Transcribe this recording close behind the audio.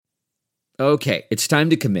Okay, it's time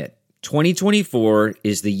to commit. 2024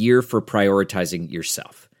 is the year for prioritizing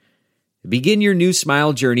yourself. Begin your new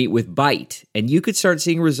smile journey with Byte, and you could start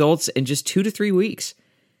seeing results in just 2 to 3 weeks.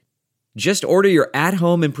 Just order your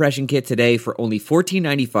at-home impression kit today for only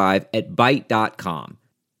 $14.95 at Byte.com.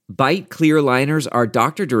 Byte clear liners are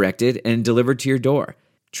doctor-directed and delivered to your door.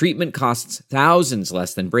 Treatment costs thousands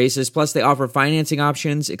less than braces, plus they offer financing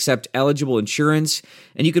options, accept eligible insurance,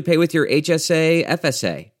 and you could pay with your HSA,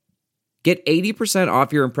 FSA. Get 80%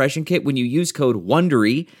 off your impression kit when you use code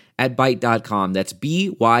WONDERY at Byte.com. That's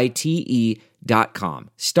BYTE.com.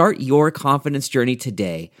 Start your confidence journey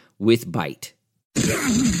today with Byte.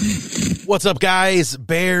 What's up, guys?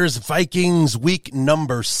 Bears, Vikings, week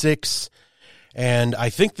number 6. And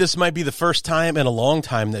I think this might be the first time in a long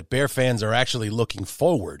time that Bear fans are actually looking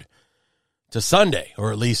forward to Sunday,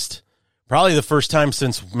 or at least probably the first time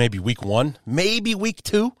since maybe week 1, maybe week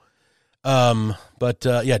 2. But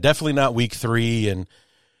definitely not week 3. And,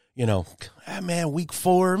 week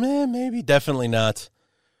 4, maybe definitely not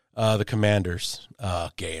the Commanders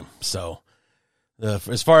game. So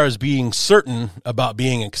as far as being certain about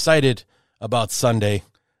being excited about Sunday,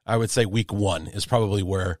 I would say week 1 is probably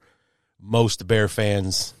where most Bear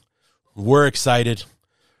fans were excited.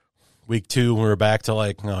 Week 2, we were back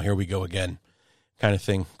to here we go again kind of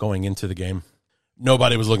thing going into the game.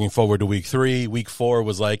 Nobody was looking forward to week 3. Week 4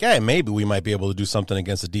 was hey, maybe we might be able to do something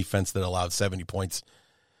against a defense that allowed 70 points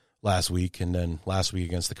last week. And then last week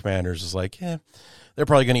against the Commanders is they're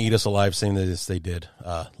probably going to eat us alive, same as they did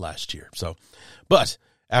last year. But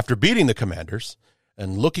after beating the Commanders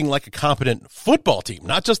and looking like a competent football team,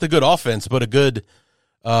 not just a good offense, but a good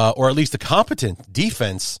or at least a competent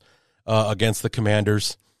defense against the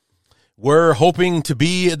Commanders, we're hoping to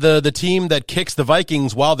be the team that kicks the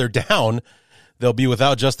Vikings while they're down. They'll be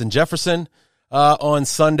without Justin Jefferson on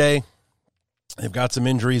Sunday. They've got some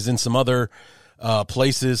injuries in some other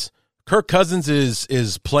places. Kirk Cousins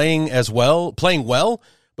is playing well,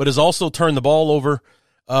 but has also turned the ball over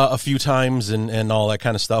a few times and all that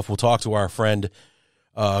kind of stuff. We'll talk to our friend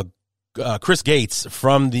Chris Gates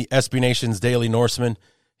from the SB Nation's Daily Norseman.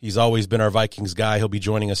 He's always been our Vikings guy. He'll be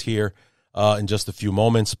joining us here in just a few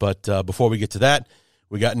moments. But before we get to that,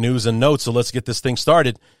 we got news and notes, so let's get this thing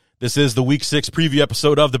started. This is the Week 6 preview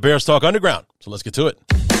episode of the Bears Talk Underground, so let's get to it.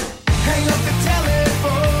 Hang up the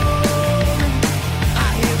telephone,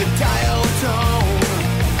 I hear the dial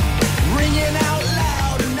tone, ringing out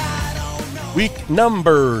loud and I don't know. Week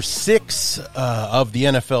number 6 of the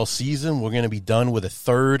NFL season. We're going to be done with a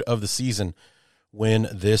third of the season when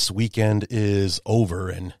this weekend is over.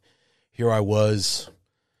 And here I was,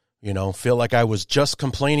 feel like I was just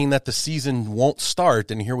complaining that the season won't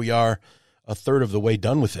start, and here we are, a third of the way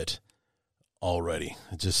done with it already.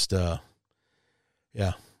 It just,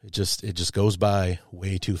 it just goes by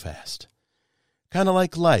way too fast. Kind of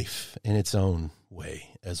like life in its own way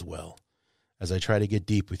as well, as I try to get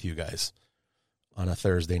deep with you guys on a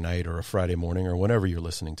Thursday night or a Friday morning or whenever you're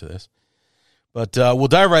listening to this. But we'll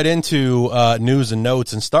dive right into news and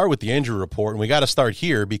notes and start with the injury report. And we got to start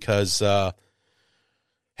here because half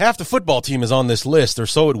the football team is on this list, or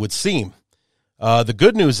so it would seem. The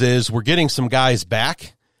good news is we're getting some guys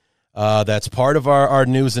back. That's part of our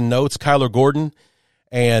news and notes. Kyler Gordon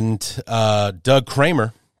and Doug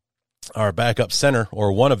Kramer, our backup center,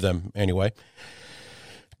 or one of them anyway,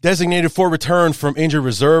 designated for return from injured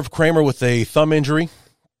reserve. Kramer with a thumb injury.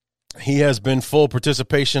 He has been full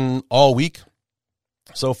participation all week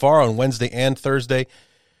so far on Wednesday and Thursday.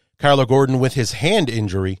 Kyler Gordon with his hand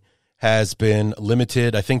injury has been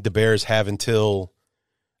limited. I think the Bears have until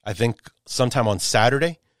sometime on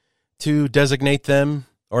Saturday to designate them,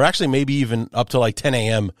 or actually maybe even up to 10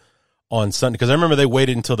 a.m. on Sunday, because I remember they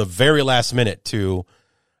waited until the very last minute to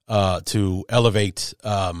elevate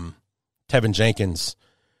Tevin Jenkins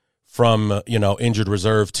from injured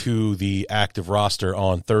reserve to the active roster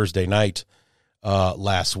on Thursday night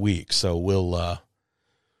last week. So we'll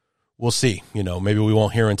see. Maybe we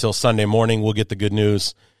won't hear until Sunday morning. We'll get the good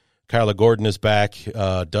news. Kyler Gordon is back.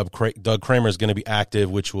 Doug Kramer is going to be active,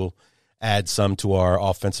 which will add some to our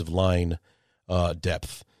offensive line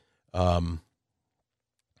depth. Khalil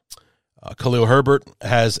Herbert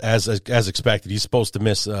has, as expected, he's supposed to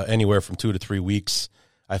miss anywhere from 2 to 3 weeks,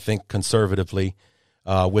 I think, conservatively,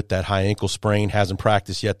 with that high ankle sprain. Hasn't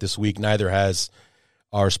practiced yet this week. Neither has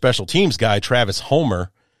our special teams guy, Travis Homer.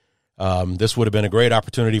 This would have been a great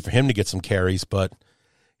opportunity for him to get some carries, but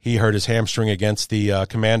he hurt his hamstring against the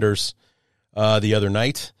Commanders the other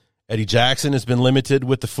night. Eddie Jackson has been limited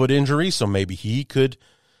with the foot injury, so maybe he could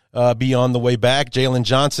be on the way back. Jalen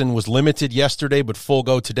Johnson was limited yesterday, but full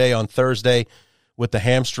go today on Thursday with the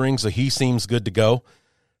hamstring, so he seems good to go.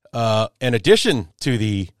 in addition to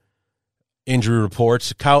the injury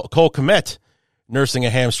reports, Cole Kmet, nursing a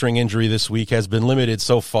hamstring injury this week, has been limited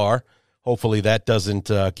so far. Hopefully that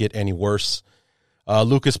doesn't get any worse.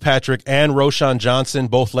 Lucas Patrick and Roshan Johnson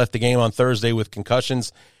both left the game on Thursday with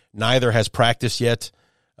concussions. Neither has practiced yet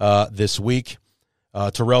this week.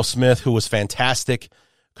 Terrell Smith, who was fantastic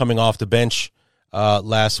coming off the bench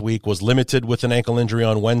last week, was limited with an ankle injury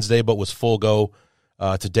on Wednesday, but was full go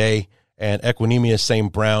today. And Equinemius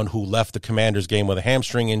St. Brown, who left the Commanders game with a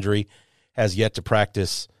hamstring injury, has yet to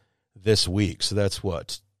practice this week. So that's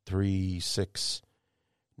what, 3, 6,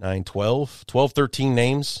 9, 12, 13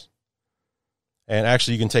 names. And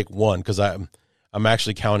actually, you can take one because I'm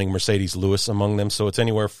actually counting Mercedes Lewis among them. So it's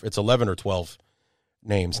 11 or 12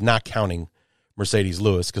 names, not counting Mercedes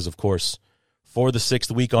Lewis, because of course, for the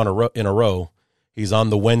 6th week in a row, he's on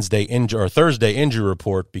the Thursday injury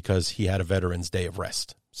report because he had a Veterans Day of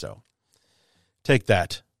rest. So take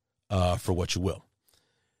that for what you will.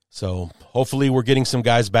 So hopefully we're getting some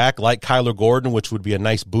guys back like Kyler Gordon, which would be a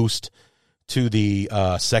nice boost to the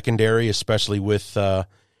secondary, especially with the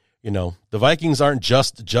Vikings aren't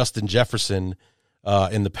just Justin Jefferson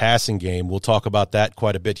in the passing game. We'll talk about that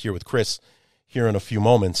quite a bit here with Chris here in a few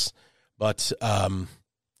moments. But,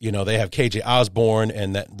 they have KJ Osborne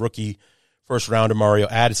and that rookie first rounder Mario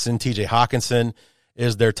Addison. TJ Hawkinson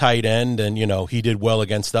is their tight end. And, he did well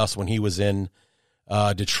against us when he was in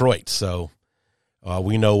Detroit. So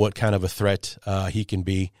we know what kind of a threat he can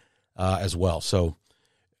be as well. So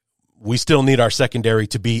we still need our secondary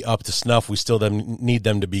to be up to snuff. We still need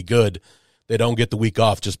them to be good. They don't get the week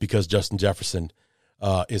off just because Justin Jefferson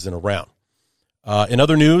isn't around. In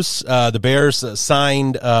other news, the Bears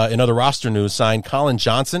signed Colin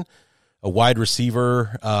Johnson, a wide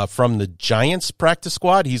receiver from the Giants practice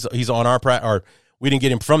squad. He's on our we didn't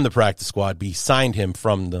get him from the practice squad, but he signed him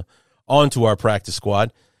onto our practice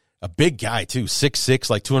squad. A big guy too, 6'6",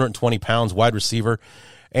 like 220 pounds, wide receiver.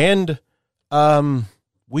 And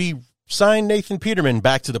we signed Nathan Peterman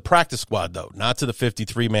back to the practice squad, though, not to the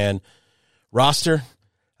 53-man roster.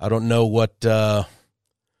 I don't know what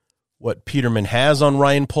Peterman has on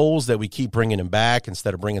Ryan Poles that we keep bringing him back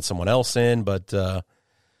instead of bringing someone else in, but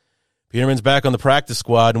Peterman's back on the practice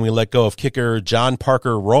squad, and we let go of kicker John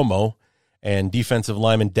Parker Romo and defensive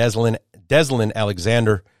lineman Deslin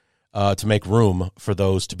Alexander to make room for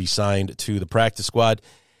those to be signed to the practice squad.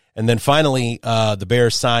 And then finally, the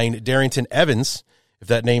Bears signed Darrington Evans. If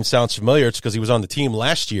that name sounds familiar, it's because he was on the team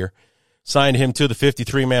last year. Signed him to the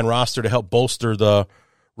 53-man roster to help bolster the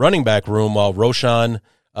running back room while Roshan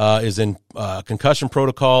is in concussion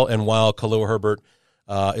protocol and while Khalil Herbert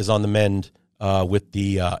is on the mend with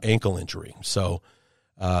the ankle injury. So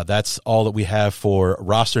that's all that we have for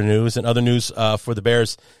roster news. And other news for the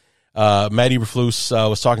Bears, Matt Eberflus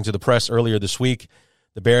was talking to the press earlier this week.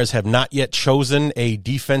 The Bears have not yet chosen a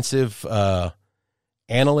defensive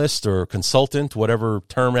analyst or consultant, whatever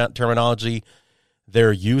terminology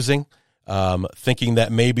they're using, thinking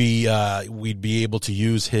that maybe we'd be able to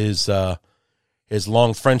use his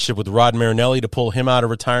long friendship with Rod Marinelli to pull him out of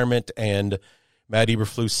retirement. And Matt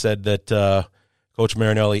Eberflus said that Coach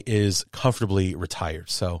Marinelli is comfortably retired.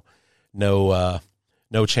 So no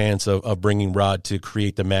chance of bringing Rod to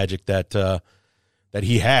create the magic that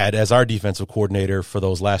he had as our defensive coordinator for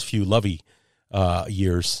those last few Lovey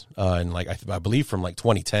years. And I believe from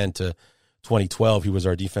 2010 to 2012, he was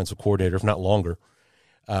our defensive coordinator, if not longer.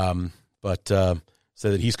 But said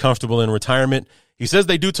that he's comfortable in retirement. He says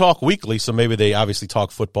they do talk weekly, so maybe they obviously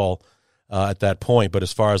talk football at that point. But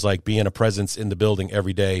as far as being a presence in the building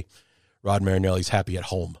every day, Rod Marinelli's happy at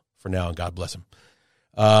home for now, and God bless him.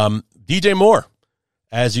 DJ Moore,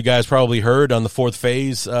 as you guys probably heard on the fourth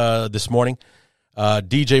phase this morning,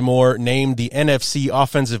 DJ Moore named the NFC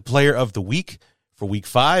Offensive Player of the Week for Week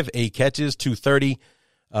 5, 8 catches, 230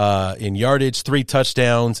 in yardage, 3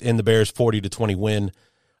 touchdowns in the Bears' 40-20 win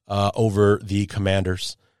over the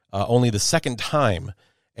Commanders. Only the second time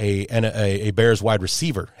a Bears wide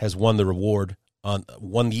receiver has won the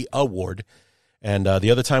award, and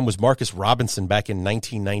the other time was Marcus Robinson back in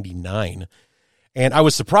 1999. And I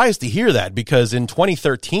was surprised to hear that because in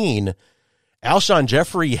 2013, Alshon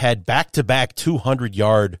Jeffrey had back-to-back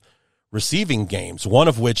 200-yard receiving games, one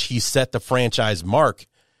of which he set the franchise mark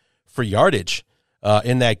for yardage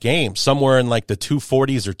in that game, somewhere in the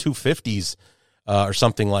 240s or 250s or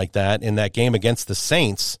something like that in that game against the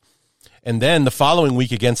Saints. And then the following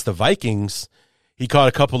week against the Vikings, he caught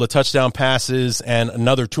a couple of touchdown passes and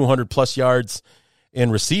another 200-plus yards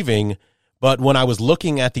in receiving. But when I was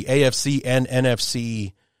looking at the AFC and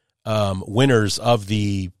NFC winners of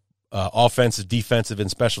the offensive, defensive,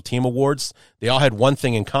 and special team awards, they all had one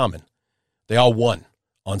thing in common. They all won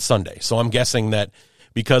on Sunday. So I'm guessing that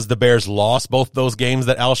because the Bears lost both those games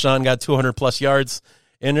that Alshon got 200-plus yards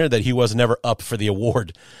in there, that he was never up for the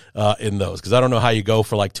award in those. Because I don't know how you go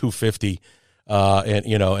for like 250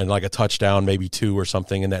 and like a touchdown, maybe 2 or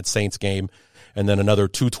something in that Saints game, and then another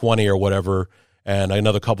 220 or whatever, and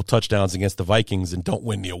another couple touchdowns against the Vikings and don't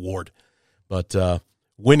win the award. But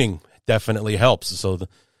winning definitely helps. So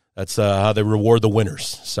that's how they reward the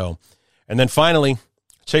winners. So, and then finally,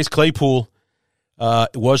 Chase Claypool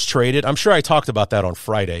was traded. I'm sure I talked about that on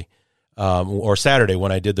Friday or Saturday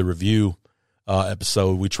when I did the review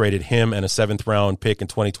episode. We traded him and a 7th-round pick in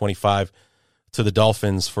 2025 to the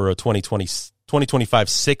Dolphins for a 2025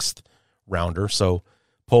 6th-rounder. So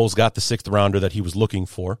Poles got the 6th-rounder that he was looking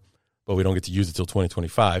for, but we don't get to use it till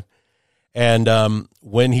 2025. And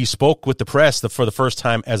when he spoke with the press for the first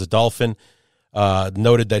time as a Dolphin,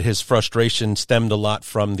 noted that his frustration stemmed a lot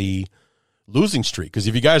from the losing streak. Because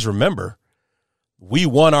if you guys remember, we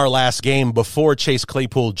won our last game before Chase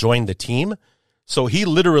Claypool joined the team. So he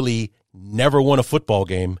literally never won a football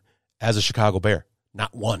game as a Chicago Bear.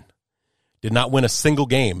 Not one. Did not win a single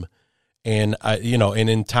game. And, an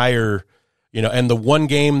entire, and the one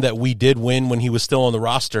game that we did win when he was still on the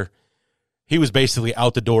roster, he was basically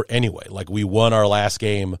out the door anyway. Like, we won our last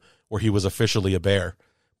game where he was officially a Bear,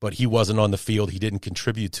 but he wasn't on the field. He didn't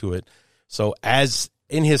contribute to it. So as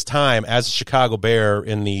in his time as a Chicago Bear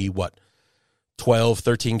in the, 12,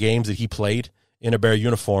 13 games that he played in a Bear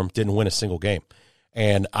uniform, didn't win a single game.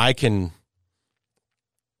 And I can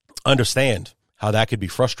understand how that could be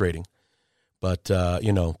frustrating. But,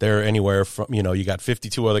 they're anywhere from, you got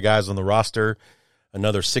 52 other guys on the roster,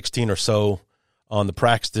 another 16 or so on the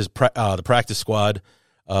practice squad,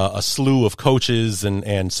 a slew of coaches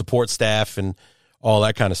and support staff and all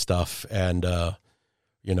that kind of stuff. And,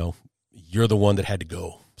 you're the one that had to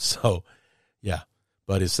go. So, yeah.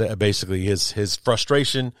 But it's basically his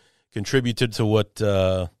frustration contributed to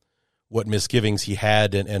what misgivings he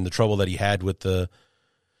had and the trouble that he had with the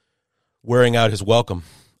wearing out his welcome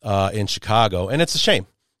in Chicago. And it's a shame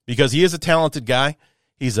because he is a talented guy.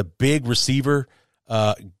 He's a big receiver,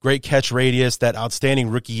 great catch radius. That outstanding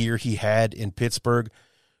rookie year he had in Pittsburgh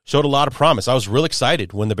showed a lot of promise. I was real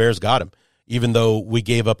excited when the Bears got him, even though we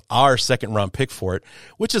gave up our 2nd-round pick for it,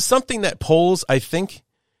 which is something that Poles, I think,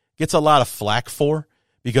 gets a lot of flack for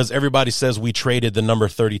because everybody says we traded the number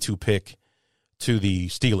 32 pick to the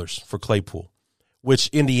Steelers for Claypool, which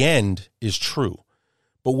in the end is true.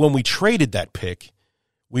 But when we traded that pick,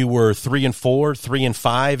 we were 3-4,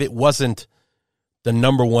 3-5. It wasn't the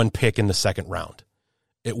number 1 pick in the 2nd round.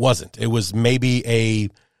 It wasn't. It was maybe a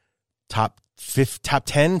top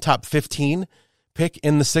 10, top 15 pick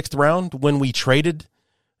in the 6th round when we traded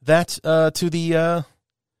that to the,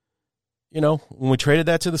 when we traded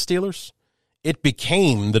that to the Steelers. It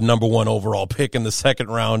became the number 1 overall pick in the 2nd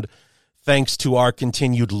round thanks to our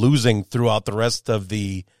continued losing throughout the rest of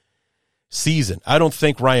the season. I don't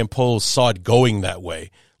think Ryan Poles saw it going that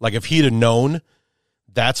way. Like, if he'd have known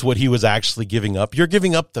that's what he was actually giving up, you're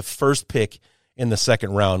giving up the first pick in the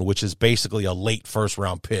 2nd round, which is basically a late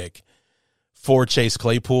 1st-round pick for Chase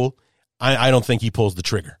Claypool. I don't think he pulls the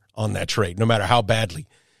trigger on that trade, no matter how badly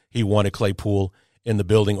he wanted Claypool in the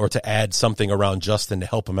building or to add something around Justin to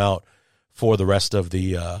help him out for the rest of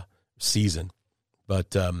the season.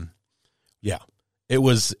 But, it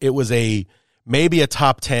was maybe a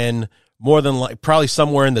top 10, more than probably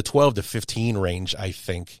somewhere in the 12 to 15 range, I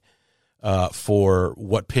think, for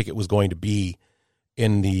what pick it was going to be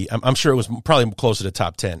in the, I'm sure it was probably closer to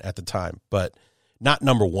top 10 at the time, but not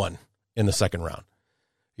number 1 in the 2nd round,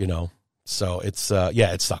 So it's,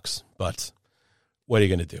 it sucks, but what are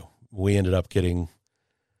you going to do? We ended up getting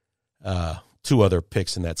 2 other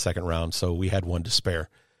picks in that 2nd round, so we had 1 to spare,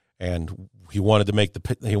 and he wanted to make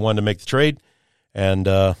the trade, and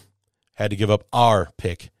had to give up our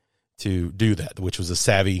pick to do that, which was a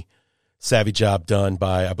savvy job done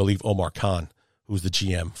by, I believe, Omar Khan, who's the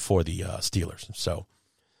GM for the Steelers. So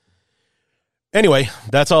anyway,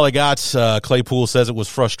 that's all I got. Claypool says it was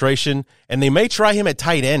frustration, and they may try him at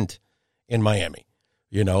tight end in Miami.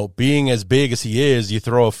 Being as big as he is, you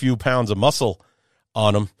throw a few pounds of muscle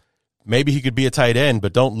on him. Maybe he could be a tight end,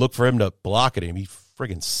 but don't look for him to block at him. He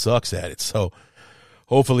friggin' sucks at it. So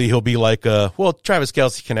hopefully he'll be like Travis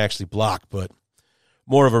Kelce can actually block, but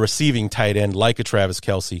more of a receiving tight end like a Travis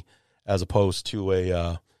Kelce as opposed to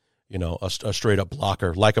a straight up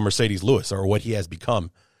blocker like a Mercedes Lewis or what he has become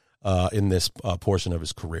in this portion of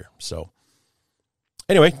his career. So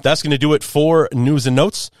anyway, that's going to do it for news and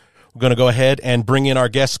notes. We're going to go ahead and bring in our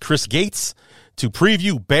guest, Chris Gates, to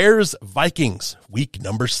preview Bears Vikings week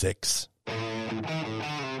number 6.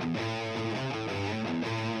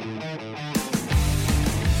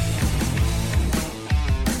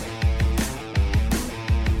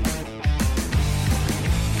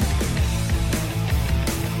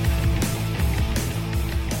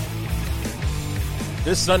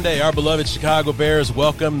 This Sunday, our beloved Chicago Bears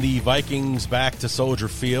welcome the Vikings back to Soldier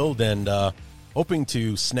Field and hoping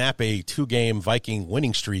to snap a 2-game Viking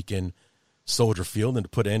winning streak in Soldier Field and to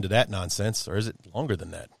put an end to that nonsense. Or is it longer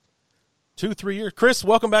than that? 2-3 years? Chris,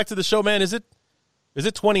 welcome back to the show, man. Is it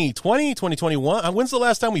 2020, 2021? When's the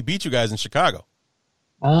last time we beat you guys in Chicago?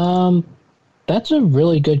 That's a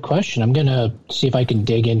really good question. I'm going to see if I can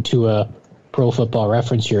dig into a Pro Football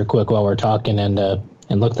Reference here quick while we're talking and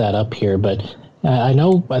look that up here. But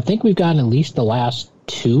I think we've gotten at least the last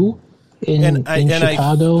 2 in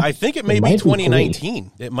Chicago. I think it may be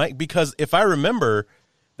 2019. It might, because if I remember,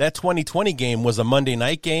 that 2020 game was a Monday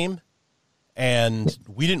night game, and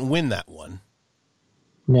we didn't win that one.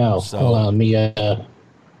 No, so, hold on. Let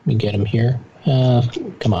me get him here.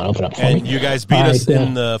 Come on, open up for me. And you guys beat us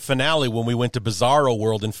in the finale when we went to Bizarro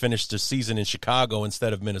World and finished the season in Chicago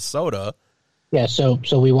instead of Minnesota. Yeah, so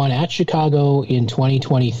we won at Chicago in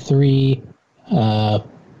 2023.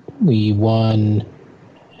 We won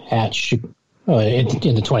at in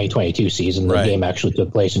the 2022 season. The game actually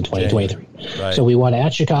took place in 2023. Right. So we won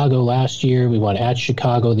at Chicago last year. We won at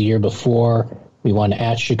Chicago the year before. We won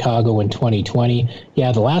at Chicago in 2020.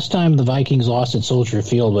 Yeah, the last time the Vikings lost at Soldier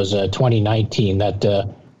Field was 2019. That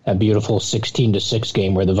beautiful 16-6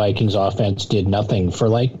 game where the Vikings offense did nothing for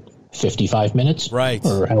like 55 minutes, right?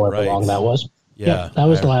 Or however long that was. Yeah, that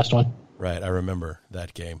was the last one. Right, I remember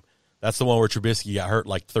that game. That's the one where Trubisky got hurt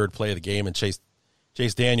like third play of the game, and Chase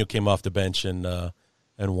Daniel came off the bench and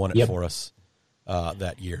won it for us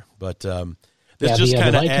that year. But this just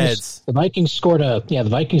kind of adds. The Vikings scored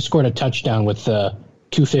a touchdown with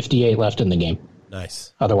 2:58 left in the game.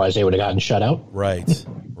 Nice. Otherwise, they would have gotten shut out.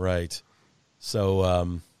 Right.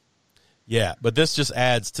 So, but this just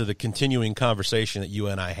adds to the continuing conversation that you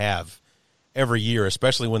and I have every year,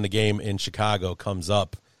 especially when the game in Chicago comes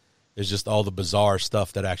up. Is just all the bizarre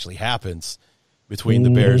stuff that actually happens between the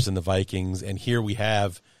Bears and the Vikings. And here we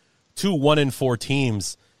have 2 1-4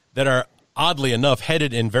 teams that are, oddly enough,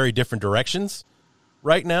 headed in very different directions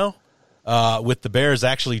right now, with the Bears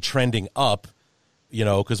actually trending up,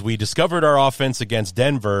 because we discovered our offense against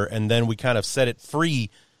Denver, and then we kind of set it free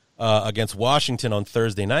against Washington on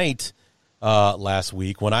Thursday night last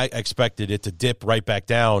week when I expected it to dip right back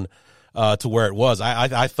down to where it was.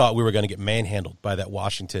 I thought we were going to get manhandled by that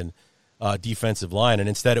Washington defensive line, and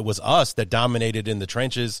instead it was us that dominated in the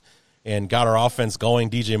trenches and got our offense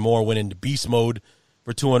going. DJ Moore went into beast mode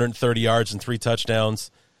for 230 yards and 3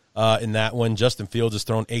 touchdowns in that one. Justin Fields has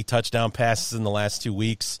thrown 8 touchdown passes in the last 2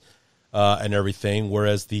 weeks and everything,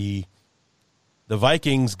 whereas the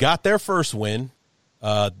Vikings got their first win.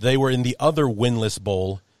 They were in the other winless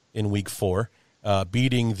bowl in week 4,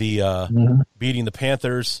 beating the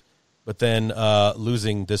Panthers, but then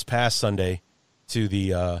losing this past Sunday to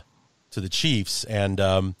the Chiefs.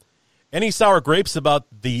 And any sour grapes about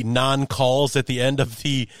the non-calls at the end of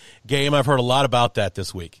the game? I've heard a lot about that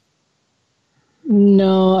this week.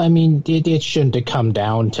 No, I mean, it shouldn't have come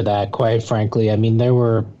down to that, quite frankly. I mean, there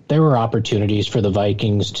were opportunities for the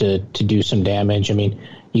Vikings to do some damage. I mean,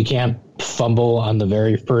 you can't fumble on the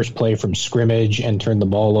very first play from scrimmage and turn the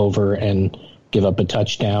ball over and give up a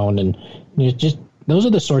touchdown. And just those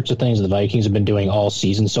are the sorts of things the Vikings have been doing all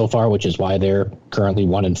season so far, which is why they're currently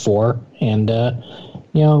 1-4. And,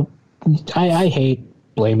 I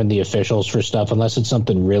hate blaming the officials for stuff unless it's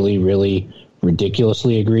something really, really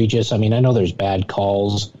ridiculously egregious. I mean, I know there's bad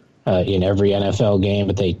calls in every NFL game,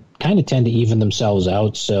 but they kind of tend to even themselves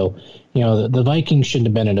out. So, the Vikings shouldn't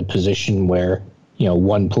have been in a position where,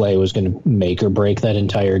 one play was going to make or break that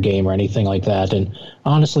entire game or anything like that. And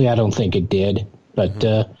honestly, I don't think it did. But,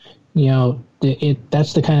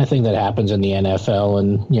 that's the kind of thing that happens in the NFL.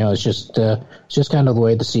 And, it's just kind of the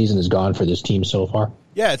way the season has gone for this team so far.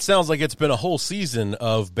 Yeah, it sounds like it's been a whole season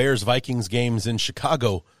of Bears-Vikings games in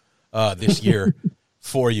Chicago this year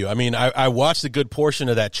for you. I mean, I watched a good portion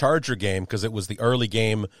of that Charger game because it was the early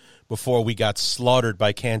game before we got slaughtered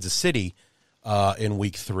by Kansas City in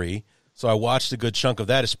week 3. So I watched a good chunk of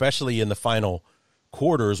that, especially in the final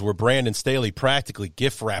quarters where Brandon Staley practically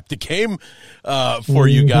gift-wrapped the game for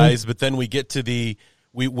you guys. But then we get to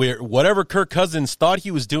whatever Kirk Cousins thought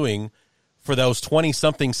he was doing for those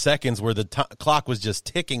 20-something seconds where the clock was just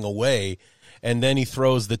ticking away, and then he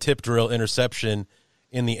throws the tip drill interception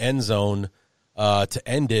in the end zone to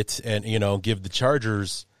end it and, give the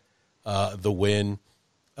Chargers the win.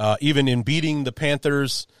 Even in beating the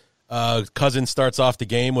Panthers, Cousins starts off the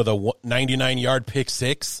game with a 99-yard pick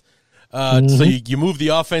six. So you move the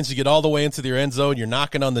offense, you get all the way into your end zone, you're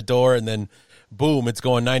knocking on the door, and then, boom, it's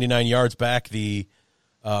going 99 yards back the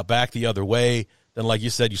other way. Then, like you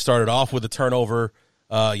said, you started off with a turnover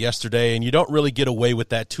yesterday, and you don't really get away with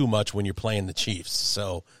that too much when you're playing the Chiefs.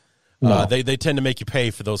 So they tend to make you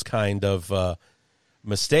pay for those kind of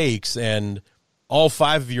mistakes, and all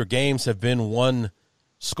 5 of your games have been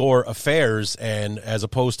one-score affairs, and as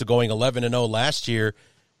opposed to going 11-0 last year,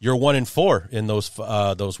 you're 1-4 in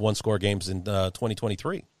those one-score games in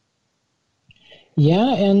 2023.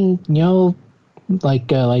 Yeah, and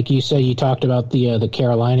like you said, you talked about the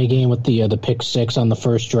Carolina game with the pick six on the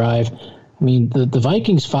first drive. I mean, the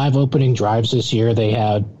Vikings' 5 opening drives this year, they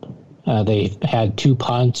had 2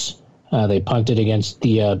 punts. They punted against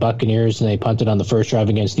the Buccaneers, and they punted on the first drive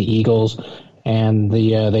against the Eagles. And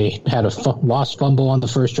they had a lost fumble on the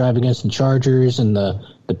first drive against the Chargers, and the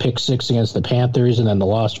pick six against the Panthers, and then the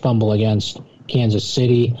lost fumble against Kansas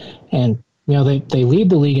City. And they lead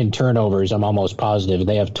the league in turnovers. I'm almost positive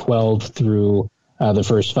they have 12 through the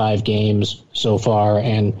first 5 games so far,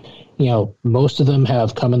 and most of them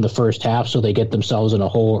have come in the first half, so they get themselves in a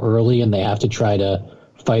hole early, and they have to try to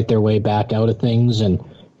fight their way back out of things. And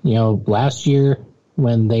last year,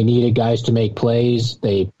 when they needed guys to make plays,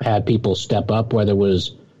 they had people step up, whether it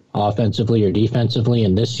was offensively or defensively.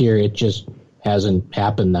 And this year, it just hasn't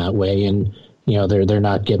happened that way. And they're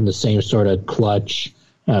not getting the same sort of clutch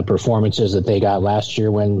performances that they got last year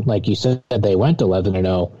when, like you said, they went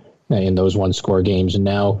 11-0 in those one-score games. And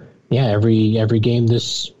now, every game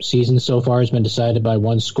this season so far has been decided by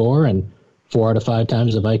one score, and 4 out of 5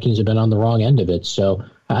 times the Vikings have been on the wrong end of it. So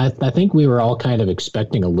I think we were all kind of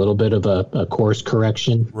expecting a little bit of a course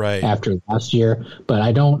correction after last year, but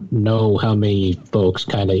I don't know how many folks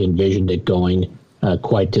kind of envisioned it going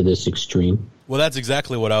quite to this extreme. Well, that's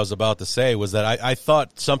exactly what I was about to say, was that I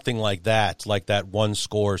thought something like that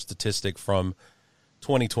one-score statistic from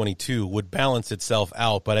 2022 would balance itself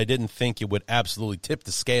out, but I didn't think it would absolutely tip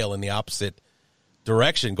the scale in the opposite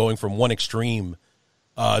direction, going from one extreme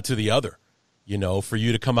to the other. For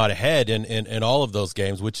you to come out ahead in all of those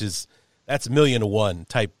games, that's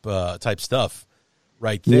 1,000,000-to-1 type stuff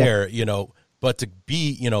right there. Yeah. But to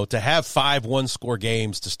be, to have 5 one-score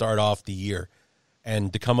games to start off the year,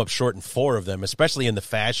 and to come up short in 4 of them, especially in the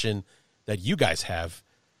fashion that you guys have,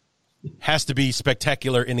 has to be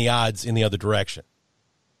spectacular in the odds in the other direction.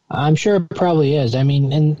 I'm sure it probably is. I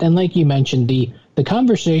mean, and like you mentioned, the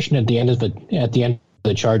conversation at the end of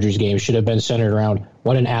the Chargers game should have been centered around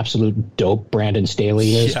what an absolute dope Brandon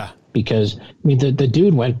Staley is. Yeah. Because, I mean, the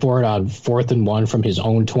dude went for it on 4th and 1 from his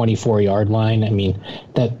own 24-yard line. I mean,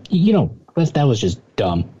 that was just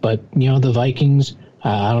dumb. But, the Vikings,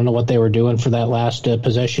 I don't know what they were doing for that last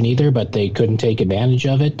possession either, but they couldn't take advantage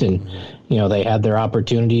of it. And, they had their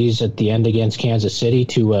opportunities at the end against Kansas City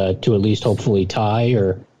to at least hopefully tie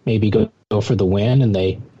or maybe go for the win, and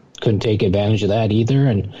they couldn't take advantage of that either.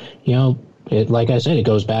 And, like I said, it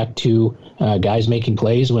goes back to guys making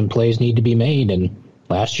plays when plays need to be made. And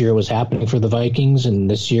last year it was happening for the Vikings, and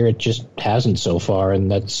this year it just hasn't so far.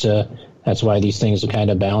 And that's why these things have kind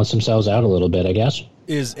of balanced themselves out a little bit, I guess.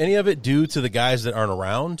 Is any of it due to the guys that aren't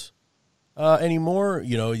around anymore?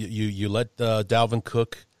 You let Dalvin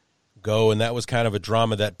Cook go, and that was kind of a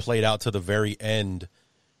drama that played out to the very end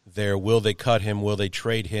there. Will they cut him? Will they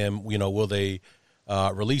trade him? Will they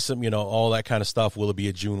release him? All that kind of stuff. Will it be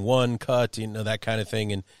a June 1 cut? That kind of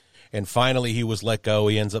thing. And finally he was let go.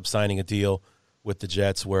 He ends up signing a deal with the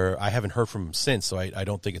Jets, where I haven't heard from him since, so I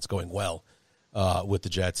don't think it's going well with the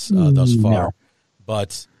Jets thus far. No.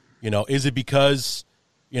 But, is it because,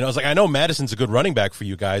 it's like, I know Madison's a good running back for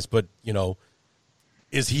you guys, but,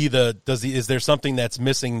 is there something that's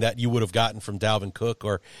missing that you would have gotten from Dalvin Cook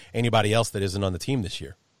or anybody else that isn't on the team this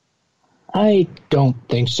year? I don't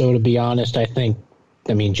think so, to be honest.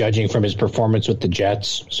 Judging from his performance with the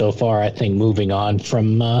Jets so far, I think moving on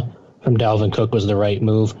from Dalvin Cook was the right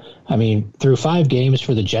move. Through 5 games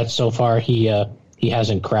for the Jets so far, he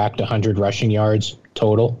hasn't cracked 100 rushing yards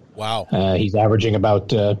total. Wow. He's averaging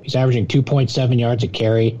 2.7 yards a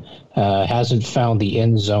carry. Hasn't found the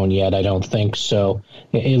end zone yet, I don't think. So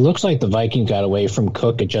it looks like the Vikings got away from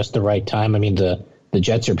Cook at just the right time. The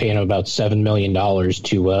Jets are paying him about $7 million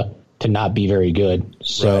to not be very good.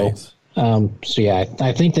 So, right.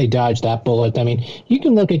 I think they dodged that bullet. You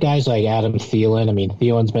can look at guys like Adam Thielen.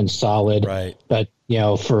 Thielen's been solid, right? But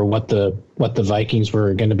for what the Vikings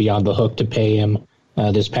were going to be on the hook to pay him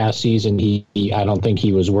this past season, I don't think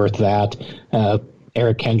he was worth that.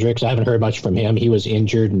 Eric Kendricks, I haven't heard much from him. He was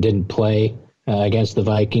injured and didn't play against the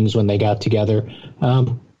Vikings when they got together.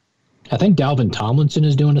 I think Dalvin Tomlinson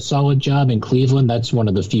is doing a solid job in Cleveland. That's one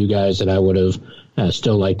of the few guys that I would have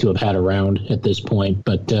still liked to have had around at this point.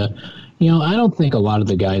 But, I don't think a lot of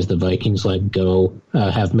the guys the Vikings let go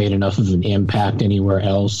have made enough of an impact anywhere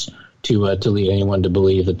else to lead anyone to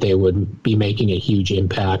believe that they would be making a huge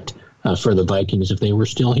impact for the Vikings if they were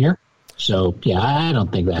still here. So yeah, I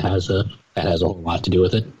don't think that has a whole lot to do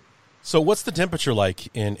with it. So what's the temperature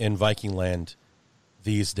like in Viking land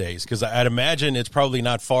these days? Because I'd imagine it's probably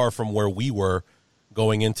not far from where we were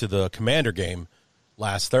going into the Commander game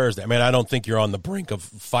last Thursday. I mean, I don't think you're on the brink of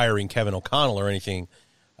firing Kevin O'Connell or anything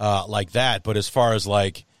like that. But as far as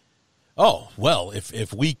like, oh, well,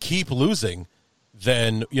 if we keep losing,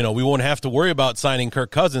 then, we won't have to worry about signing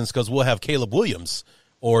Kirk Cousins because we'll have Caleb Williams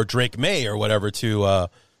or Drake May or whatever to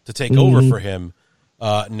take over for him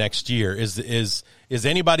next year. Is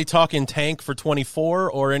anybody talking tank for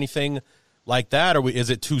 24 or anything like that? Or is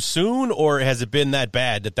it too soon, or has it been that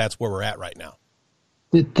bad that that's where we're at right now?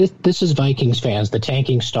 This is Vikings fans. The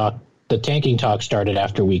tanking talk started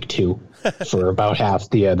after week 2 for about half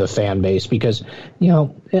the fan base, because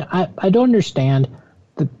I don't understand.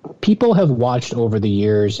 The people have watched over the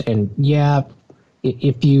years, and yeah,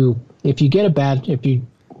 if you get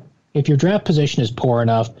if your draft position is poor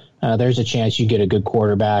enough, there's a chance you get a good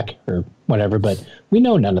quarterback or whatever. But we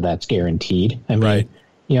know none of that's guaranteed. I mean, right.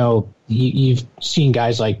 You've seen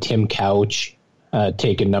guys like Tim Couch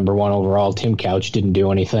taken number 1 overall. Tim Couch didn't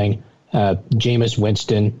do anything. Jameis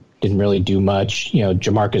Winston didn't really do much.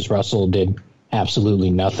 Jamarcus Russell did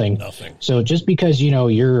absolutely nothing. So just because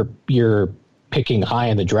you're picking high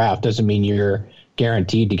in the draft doesn't mean you're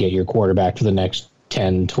guaranteed to get your quarterback for the next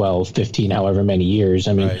 10, 12, 15, however many years.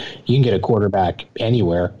 I mean, right. You can get a quarterback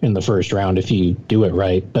anywhere in the first round if you do it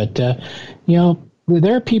right. But,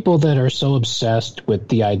 there are people that are so obsessed with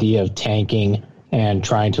the idea of tanking and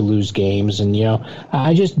trying to lose games. And,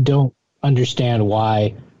 I just don't understand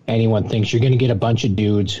why anyone thinks you're going to get a bunch of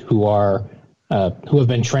dudes who have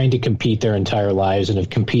been trained to compete their entire lives and have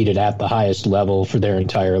competed at the highest level for their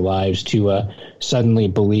entire lives to suddenly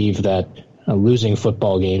believe that losing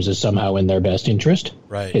football games is somehow in their best interest.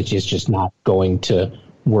 Right. It's just not going to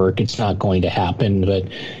work. It's not going to happen.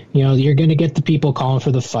 But, you're going to get the people calling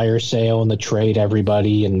for the fire sale and the trade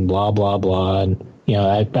everybody and blah, blah, blah. And,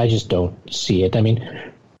 I just don't see it. I mean,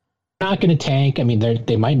 they're not going to tank. I mean,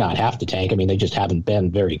 they might not have to tank. I mean, they just haven't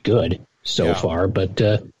been very good so far. But,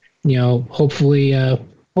 hopefully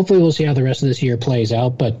we'll see how the rest of this year plays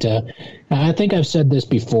out. But I think I've said this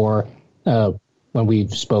before when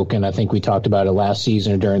we've spoken. I think we talked about it last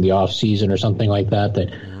season or during the off season or something like that,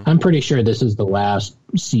 I'm pretty sure this is the last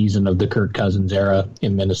season of the Kirk Cousins era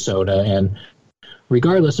in Minnesota. And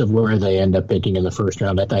regardless of where they end up picking in the first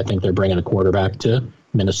round, I think they're bringing a quarterback to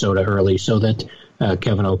Minnesota early so that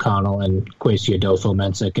Kevin O'Connell and Kwesi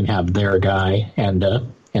Adolfo-Mensah can have their guy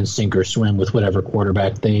and sink or swim with whatever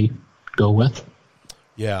quarterback they go with.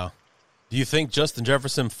 Yeah. Do you think Justin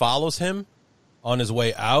Jefferson follows him on his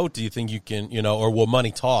way out? Do you think you can, or will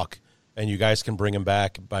money talk and you guys can bring him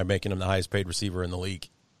back by making him the highest paid receiver in the league?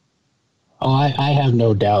 Oh, I have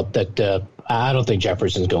no doubt that I don't think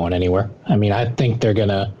Jefferson's going anywhere. I mean, I think they're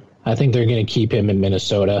gonna keep him in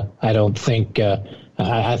Minnesota. I don't think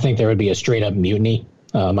I think there would be a straight up mutiny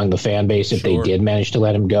among the fan base if they did manage to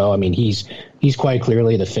let him go. I mean, he's quite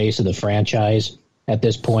clearly the face of the franchise at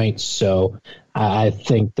this point. So I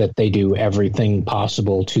think that they do everything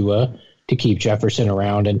possible to keep Jefferson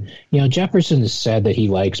around. And, Jefferson has said that he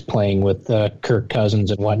likes playing with Kirk Cousins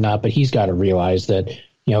and whatnot, but he's got to realize that,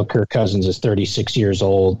 Kirk Cousins is 36 years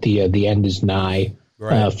old. The end is nigh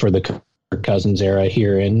for the Kirk Cousins era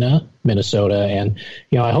here in Minnesota. And,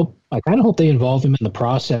 I kind of hope they involve him in the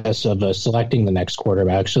process of selecting the next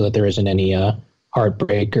quarterback so that there isn't any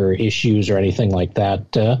heartbreak or issues or anything like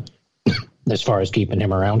that as far as keeping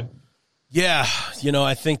him around. Yeah,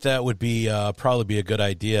 I think that would be probably be a good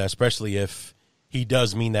idea, especially if he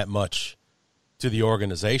does mean that much to the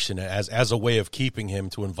organization as a way of keeping him,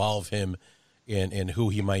 to involve him in who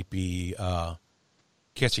he might be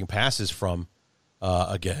catching passes from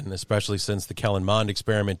again, especially since the Kellen Mond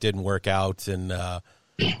experiment didn't work out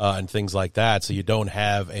and things like that. So you don't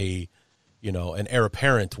have an heir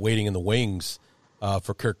apparent waiting in the wings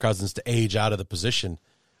for Kirk Cousins to age out of the position.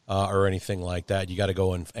 Or anything like that. You got to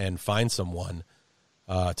go and find someone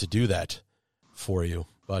to do that for you.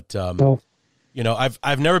 But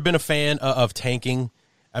I've never been a fan of tanking.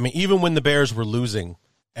 I mean, even when the Bears were losing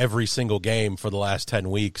every single game for the last 10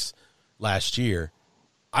 weeks last year,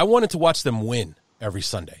 I wanted to watch them win every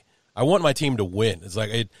Sunday. I want my team to win. It's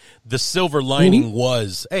like the silver lining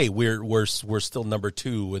was, hey, we're still number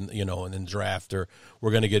 2 in the draft, or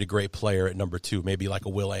we're going to get a great player at number 2, maybe like a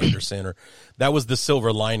Will Anderson, or that was the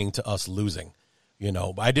silver lining to us losing.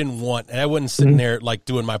 I didn't want, and I wasn't sitting there like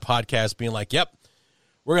doing my podcast being like, yep,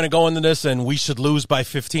 we're going to go into this and we should lose by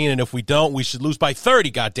 15, and if we don't, we should lose by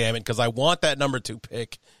 30. God damn it, because I want that number 2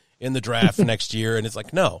 pick in the draft next year. And it's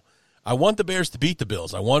like, no, I want the Bears to beat the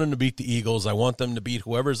Bills. I want them to beat the Eagles. I want them to beat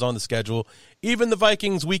whoever's on the schedule. Even the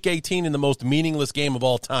Vikings Week 18 in the most meaningless game of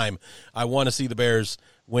all time. I want to see the Bears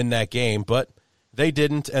win that game, but they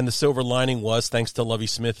didn't. And the silver lining was, thanks to Lovie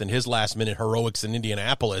Smith and his last-minute heroics in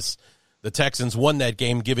Indianapolis, the Texans won that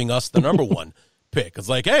game, giving us the number one pick. It's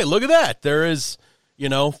like, hey, look at that. There is,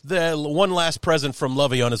 the one last present from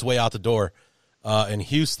Lovie on his way out the door in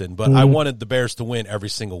Houston. But I wanted the Bears to win every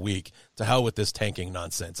single week. To hell with this tanking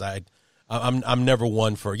nonsense. I'm never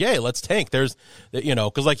one for, yay, let's tank. There's,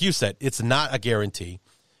 because like you said, it's not a guarantee.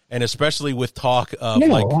 And especially with talk of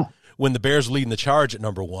when the Bears leading the charge at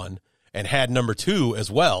number one and had number two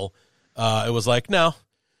as well, it was like, no,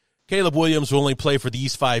 Caleb Williams will only play for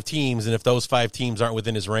these 5 teams. And if those 5 teams aren't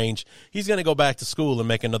within his range, he's going to go back to school and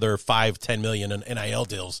make another $5-10 million in NIL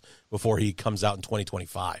deals before he comes out in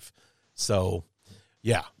 2025. So,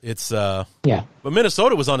 yeah, it's But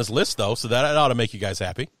Minnesota was on his list, though, so that ought to make you guys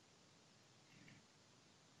happy.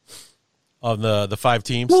 Of the 5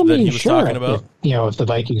 teams that he was talking about. If the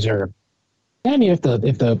Vikings are, if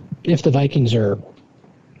the Vikings are,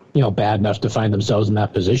 bad enough to find themselves in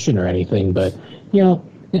that position or anything, but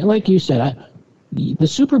like you said, the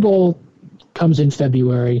Super Bowl comes in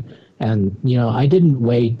February, and I didn't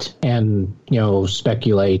wait and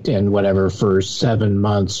speculate and whatever for 7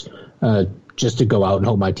 months just to go out and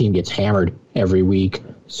hope my team gets hammered every week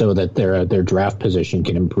so that their draft position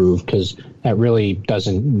can improve, because that really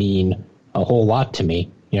doesn't mean a whole lot to me.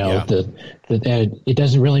 It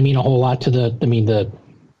doesn't really mean a whole lot to the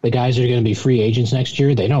guys that are going to be free agents next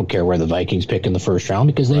year. They don't care where the Vikings pick in the first round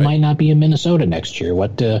because they might not be in Minnesota next year.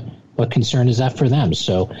 What concern is that for them?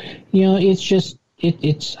 So, it's just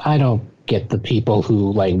it's I don't get the people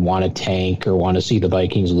who want to tank or want to see the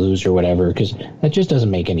Vikings lose or whatever, because that just doesn't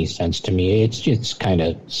make any sense to me. It's kind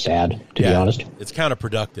of sad, to be honest. It's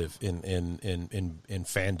counterproductive in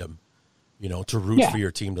fandom. To root for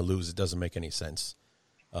your team to lose, it doesn't make any sense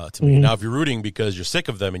to me. Now, if you're rooting because you're sick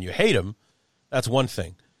of them and you hate them, that's one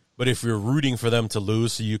thing. But if you're rooting for them to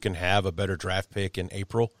lose so you can have a better draft pick in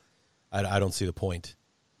April, I don't see the point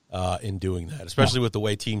in doing that, especially with the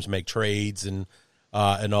way teams make trades and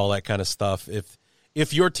all that kind of stuff.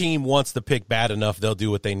 If your team wants the pick bad enough, they'll do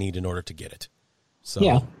what they need in order to get it.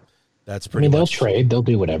 So that's pretty much. They'll trade. They'll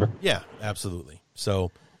do whatever. Yeah, absolutely.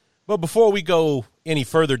 So, but before we go any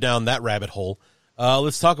further down that rabbit hole,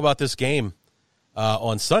 let's talk about this game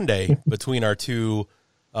on Sunday between our two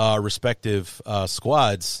respective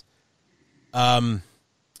squads.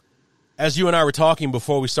 As you and I were talking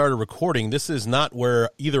before we started recording, this is not where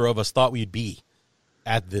either of us thought we'd be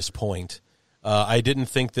at this point. I didn't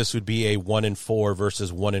think this would be a 1-4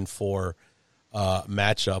 versus 1-4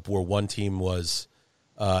 matchup where one team was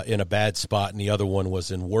in a bad spot and the other one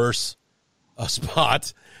was in worse a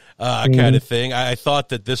spot kind of thing. I thought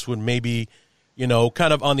that this would maybe,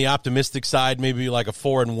 kind of on the optimistic side, maybe like a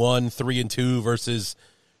 4-1, 3-2 versus,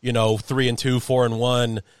 3-2,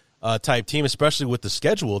 4-1 type team, especially with the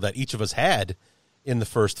schedule that each of us had in the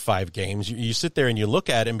first 5 games. You sit there and you look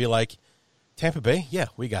at it and be like, Tampa Bay, yeah,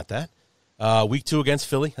 we got that. Week 2 against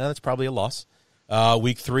Philly, that's probably a loss.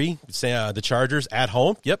 Week 3, the Chargers at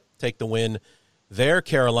home, yep, take the win there.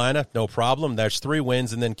 Carolina, no problem. There's 3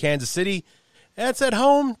 wins. And then Kansas City, that's at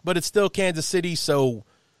home, but it's still Kansas City, so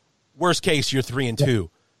worst case, you're 3-2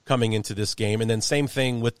 coming into this game. And then same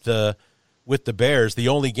thing with the Bears. The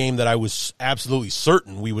only game that I was absolutely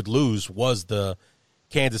certain we would lose was the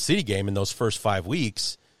Kansas City game in those first 5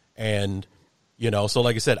 weeks. And, so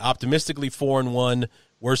like I said, optimistically 4-1,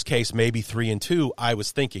 worst case maybe 3-2, I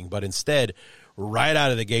was thinking. But instead, right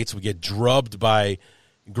out of the gates, we get drubbed by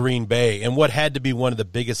Green Bay. And what had to be one of the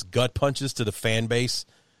biggest gut punches to the fan base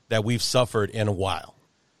that we've suffered in a while,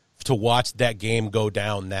 to watch that game go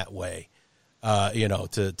down that way,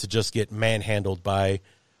 to just get manhandled by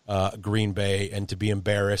Green Bay and to be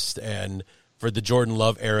embarrassed, and for the Jordan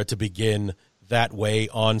Love era to begin that way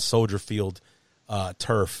on Soldier Field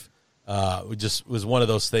turf. It just was one of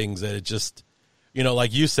those things that it just,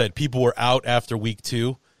 like you said, people were out after week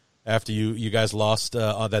 2, after you guys lost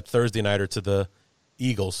on that Thursday nighter to the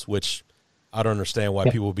Eagles, which I don't understand why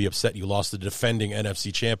people would be upset you lost the defending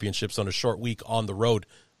NFC championships on a short week on the road,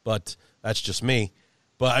 but that's just me.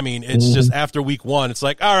 But, I mean, it's just after week 1, it's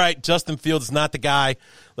like, all right, Justin Fields is not the guy.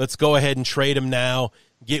 Let's go ahead and trade him now,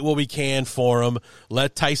 get what we can for him.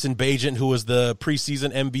 Let Tyson Bagent, who was the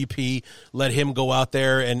preseason MVP, let him go out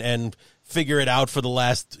there and figure it out for the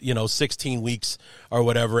last, 16 weeks or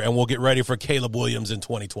whatever, and we'll get ready for Caleb Williams in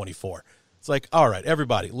 2024. It's like, all right,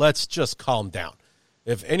 everybody, let's just calm down.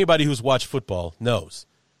 If anybody who's watched football knows,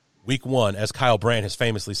 week 1, as Kyle Brandt has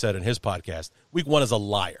famously said in his podcast, week 1 is a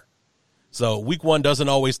liar. So week 1 doesn't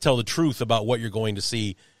always tell the truth about what you're going to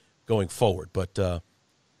see going forward. But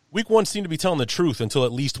week 1 seemed to be telling the truth until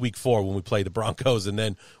at least week 4 when we played the Broncos, and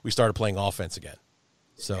then we started playing offense again.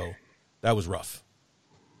 So that was rough.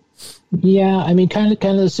 Yeah, I mean, kind of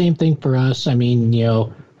the same thing for us. I mean,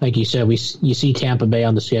 like you said, you see Tampa Bay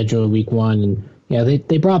on the schedule in week 1, and yeah,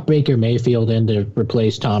 they brought Baker Mayfield in to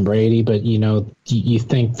replace Tom Brady, but you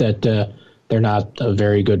think that they're not a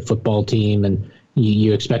very good football team, and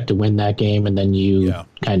you expect to win that game, and then you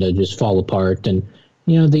kind of just fall apart. And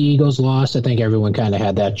the Eagles lost. I think everyone kind of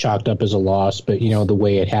had that chalked up as a loss, but the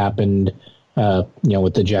way it happened,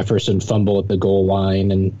 with the Jefferson fumble at the goal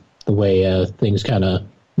line, and the way things kind of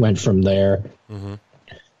went from there. Mm-hmm.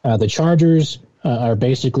 The Chargers are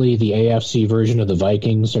basically the AFC version of the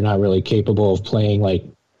Vikings. They're not really capable of playing like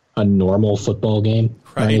a normal football game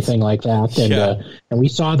or anything like that. And and we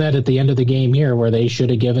saw that at the end of the game here, where they should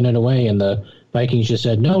have given it away, and the Vikings just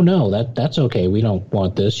said, no, that's okay. We don't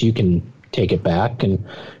want this. You can take it back. And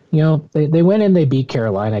they went in, they beat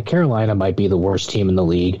Carolina. Carolina might be the worst team in the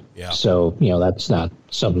league. Yeah. So that's not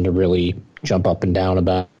something to really jump up and down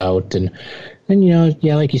about. And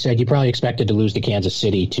like you said, you probably expected to lose to Kansas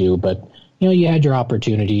City too, but you had your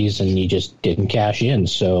opportunities and you just didn't cash in.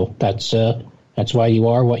 So that's why you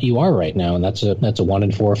are what you are right now, and that's a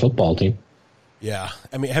 1-4 football team. Yeah,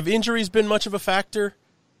 I mean, have injuries been much of a factor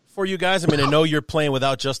for you guys? I mean, I know you're playing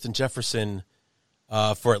without Justin Jefferson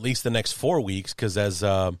for at least the next 4 weeks, because as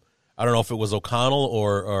I don't know if it was O'Connell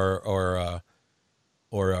or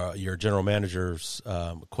your general manager's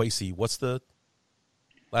Kwesi. What's the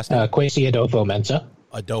last name? Kwesi Adolfo-Mensah.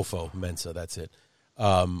 Adolfo-Mensah, that's it.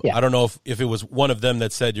 I don't know if it was one of them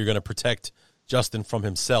that said you're going to protect Justin from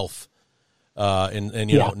himself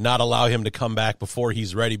and not allow him to come back before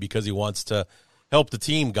he's ready because he wants to help the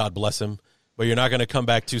team, God bless him, but you're not going to come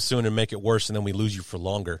back too soon and make it worse and then we lose you for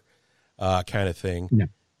longer kind of thing. Yeah.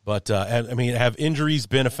 But, I mean, have injuries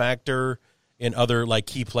been a factor in other like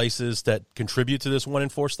key places that contribute to this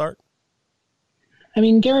 1-4 start? I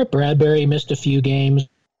mean, Garrett Bradbury missed a few games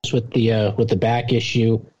with the back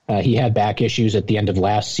issue. He had back issues at the end of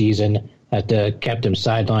last season that kept him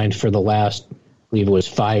sidelined for the last, I believe it was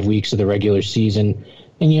 5 weeks of the regular season.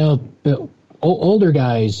 And, older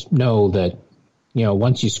guys know that,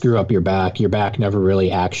 once you screw up your back never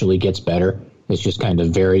really actually gets better. It's just kind of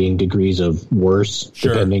varying degrees of worse,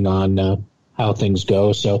 depending on how things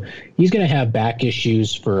go. So he's going to have back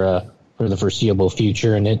issues for the foreseeable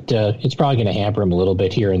future, and it's probably going to hamper him a little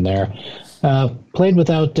bit here and there. Played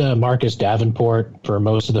without Marcus Davenport for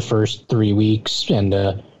most of the first 3 weeks, and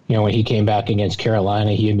when he came back against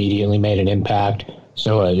Carolina, he immediately made an impact.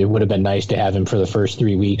 So it would have been nice to have him for the first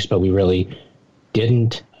 3 weeks, but we really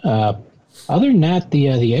didn't. Other than that,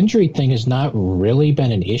 the injury thing has not really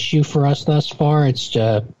been an issue for us thus far. It's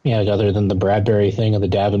other than the Bradbury thing and the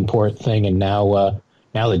Davenport thing, and now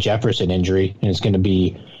the Jefferson injury, and it's going to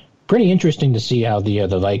be pretty interesting to see how the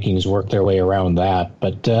Vikings work their way around that.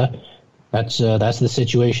 But that's the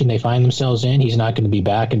situation they find themselves in. He's not going to be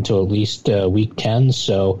back until at least week 10.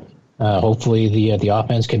 So hopefully the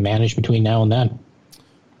offense can manage between now and then.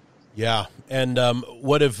 Yeah, and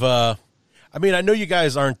what if? I mean, I know you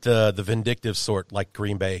guys aren't the vindictive sort like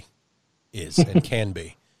Green Bay is and can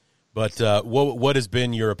be, but what has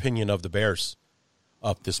been your opinion of the Bears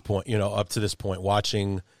up to this point,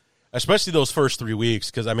 watching, especially those first 3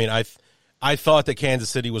 weeks? Because I mean, I thought that Kansas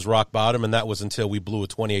City was rock bottom, and that was until we blew a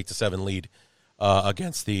 28-7 lead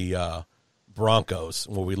against the Broncos,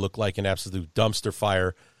 where we looked like an absolute dumpster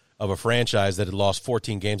fire of a franchise that had lost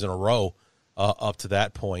 14 games in a row up to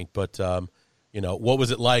that point. But what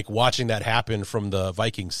was it like watching that happen from the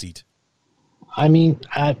Vikings seat? I mean,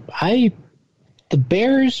 the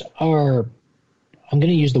Bears are, I'm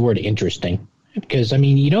going to use the word interesting, because, I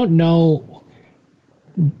mean, you don't know,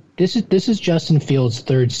 this is Justin Fields'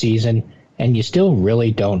 third season, and you still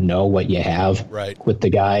really don't know what you have with the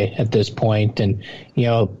guy at this point. And,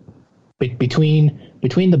 between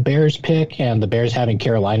the Bears pick and the Bears having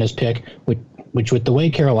Carolina's pick, which with the way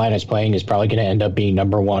Carolina's playing is probably going to end up being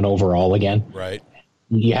number 1 overall again. Right.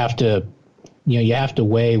 You have to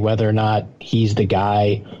weigh whether or not he's the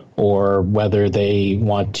guy, or whether they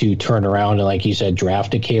want to turn around and, like you said,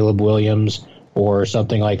 draft a Caleb Williams or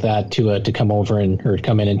something like that to come over or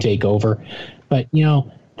come in and take over. But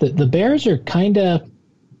the Bears are kind of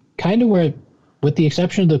where, with the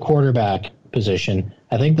exception of the quarterback position,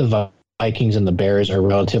 I think the Vikings and the Bears are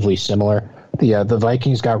relatively similar. The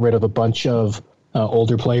Vikings got rid of a bunch of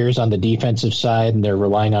older players on the defensive side, and they're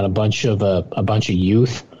relying on a bunch of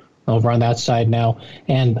youth over on that side now.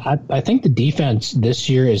 And I think the defense this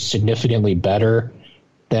year is significantly better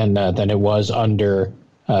than it was under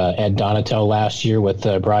Ed Donatel last year with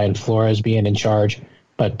Brian Flores being in charge.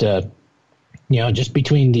 But, just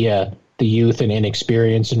between the youth and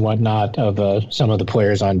inexperience and whatnot of some of the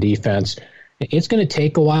players on defense, it's going to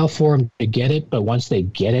take a while for them to get it. But once they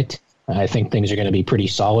get it, I think things are going to be pretty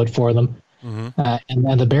solid for them. And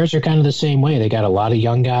then the Bears are kind of the same way. They got a lot of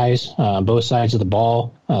young guys on both sides of the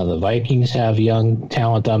ball. The Vikings have young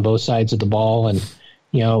talent on both sides of the ball. And,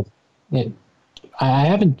 I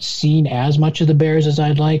haven't seen as much of the Bears as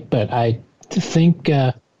I'd like, but I think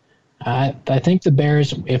I think the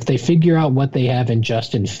Bears, if they figure out what they have in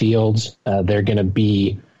Justin Fields, they're going to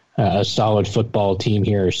be a solid football team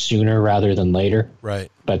here sooner rather than later.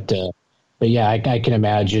 Right. But yeah, I can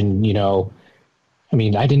imagine,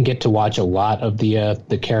 I didn't get to watch a lot of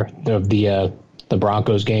the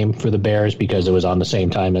Broncos game for the Bears because it was on the same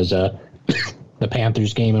time as the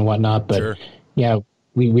Panthers game and whatnot. But Sure. Yeah,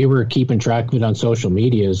 we were keeping track of it on social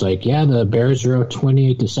media. It was like, yeah, the Bears are up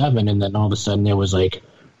 28-7, and then all of a sudden it was like,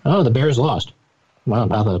 oh, the Bears lost. Wow,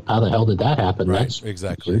 how the hell did that happen? Right. That's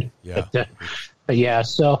Exactly. weird. Yeah. But yeah,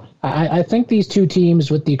 so I think these two teams,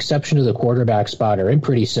 with the exception of the quarterback spot, are in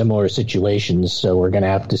pretty similar situations. So we're going to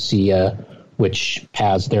have to see which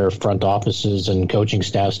paths their front offices and coaching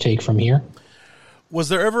staffs take from here. Was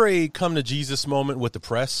there ever a come to Jesus moment with the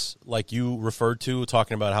press, like you referred to,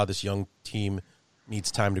 talking about how this young team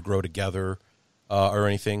needs time to grow together, or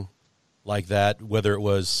anything like that? Whether it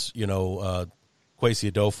was, Kwesi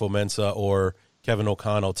Adolfo-Mensah or Kevin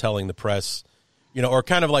O'Connell telling the press, or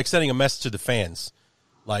kind of like sending a message to the fans,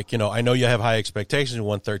 like, I know you have high expectations. You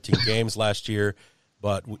won 13 games last year,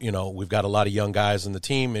 but, we've got a lot of young guys on the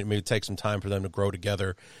team. It may take some time for them to grow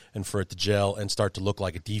together and for it to gel and start to look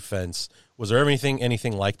like a defense. Was there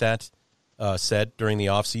anything like that said during the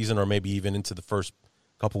offseason or maybe even into the first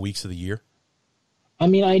couple weeks of the year?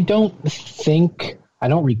 I don't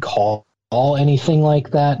recall anything like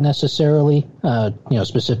that necessarily,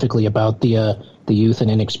 specifically about the youth and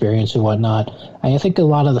inexperience and whatnot. I think a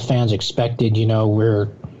lot of the fans expected,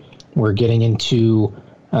 we're getting into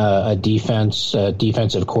a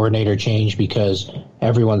defensive coordinator change because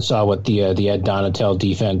everyone saw what the Ed Donatel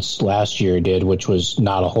defense last year did, which was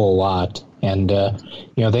not a whole lot. And,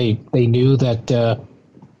 they knew that,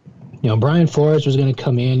 Brian Flores was going to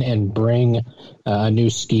come in and bring a new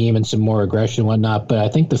scheme and some more aggression and whatnot. But I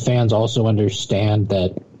think the fans also understand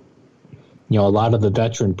that, a lot of the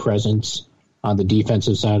veteran presence on the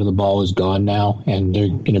defensive side of the ball is gone now, and they're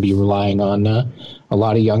going to be relying on a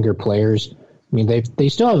lot of younger players. They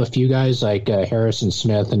still have a few guys like Harrison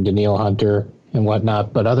Smith and Daniil Hunter and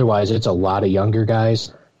whatnot, but otherwise it's a lot of younger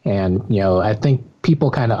guys. And, I think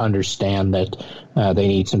people kind of understand that they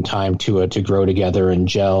need some time to grow together and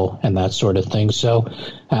gel and that sort of thing. So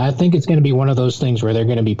I think it's going to be one of those things where they're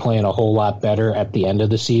going to be playing a whole lot better at the end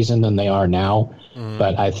of the season than they are now.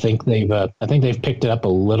 But I think they've picked it up a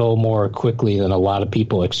little more quickly than a lot of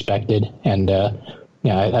people expected. And,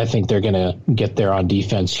 I think they're going to get there on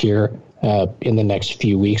defense here in the next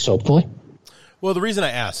few weeks, hopefully. Well, the reason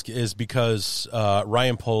I ask is because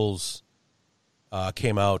Ryan Poles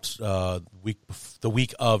came out the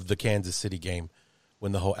week of the Kansas City game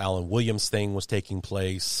when the whole Allen Williams thing was taking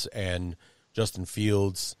place, and Justin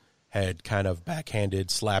Fields had kind of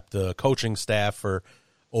slapped the coaching staff for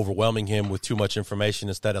overwhelming him with too much information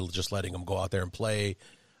instead of just letting him go out there and play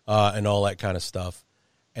and all that kind of stuff.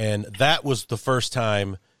 And that was the first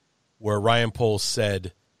time where Ryan Poles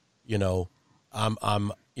said,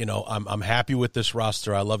 I'm happy with this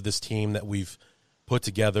roster. I love this team that we've put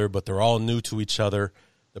together, but they're all new to each other.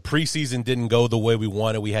 The preseason didn't go the way we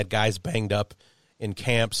wanted. We had guys banged up in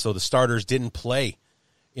camp, so the starters didn't play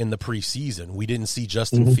in the preseason. We didn't see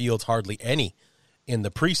Justin Fields hardly any in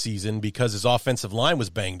the preseason because his offensive line was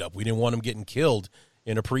banged up. We didn't want him getting killed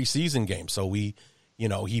in a preseason game. So he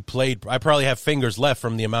played. I probably have fingers left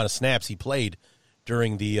from the amount of snaps he played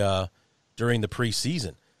during the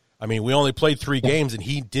preseason. We only played 3 games, and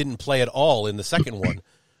he didn't play at all in the second one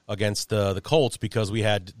against the Colts because we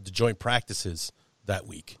had the joint practices that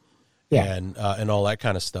week and all that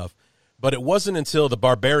kind of stuff. But it wasn't until the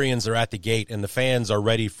Barbarians are at the gate and the fans are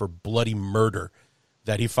ready for bloody murder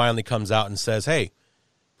that he finally comes out and says, hey,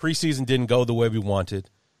 preseason didn't go the way we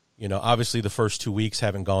wanted. Obviously the first 2 weeks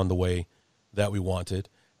haven't gone the way that we wanted.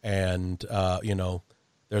 And,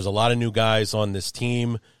 there's a lot of new guys on this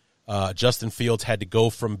team. Justin Fields had to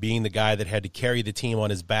go from being the guy that had to carry the team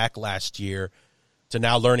on his back last year to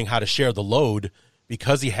now learning how to share the load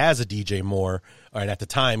because he has a DJ Moore. And at the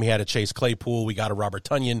time, he had a Chase Claypool. We got a Robert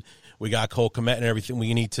Tonyan. We got Cole Kmet and everything.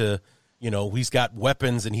 We need to, he's got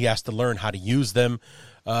weapons and he has to learn how to use them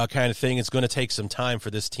kind of thing. It's going to take some time for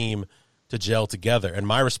this team to gel together. And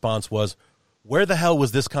my response was, where the hell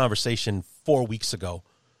was this conversation 4 weeks ago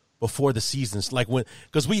before the season's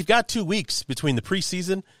because we've got 2 weeks between the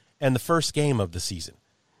preseason and the first game of the season.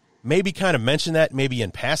 Maybe kind of mention that maybe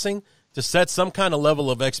in passing to set some kind of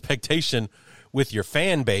level of expectation with your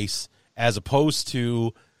fan base as opposed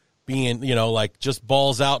to being, just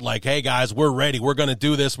balls out like, hey, guys, we're ready. We're going to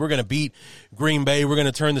do this. We're going to beat Green Bay. We're going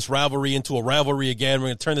to turn this rivalry into a rivalry again. We're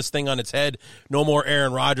going to turn this thing on its head. No more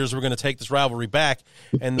Aaron Rodgers. We're going to take this rivalry back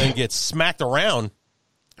and then get smacked around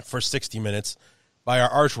for 60 minutes by our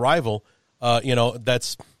arch rival. Have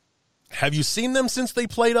you seen them since they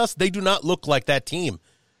played us? They do not look like that team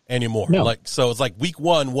anymore. No. So it's like week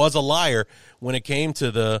one was a liar when it came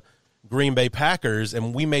to the Green Bay Packers,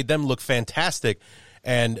 and we made them look fantastic.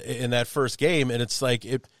 And in that first game, and it's like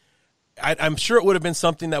I'm sure it would have been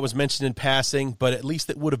something that was mentioned in passing, but at least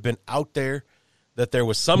it would have been out there that there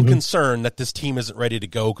was some concern that this team isn't ready to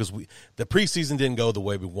go because the preseason didn't go the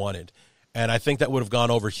way we wanted. And I think that would have gone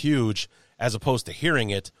over huge as opposed to hearing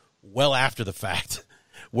it well after the fact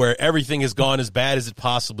where everything has gone as bad as it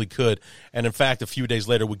possibly could. And, in fact, a few days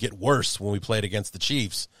later would get worse when we played against the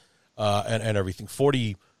Chiefs and everything.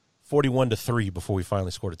 41-3 before we finally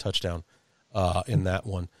scored a touchdown. In that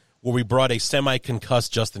one, where we brought a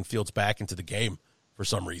semi-concussed Justin Fields back into the game for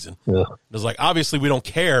some reason. Yeah. It was like, obviously, we don't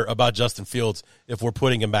care about Justin Fields if we're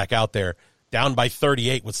putting him back out there down by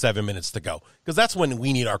 38 with 7 minutes to go, because that's when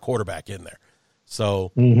we need our quarterback in there.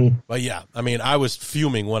 So, But yeah, I mean, I was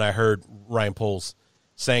fuming when I heard Ryan Poles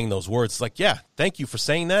saying those words. It's like, yeah, thank you for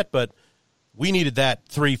saying that, but we needed that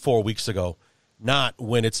 3-4 weeks ago, not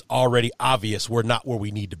when it's already obvious we're not where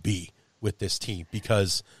we need to be with this team,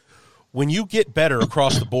 because when you get better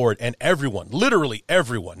across the board and everyone, literally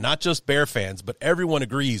everyone, not just Bear fans, but everyone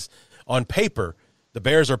agrees on paper the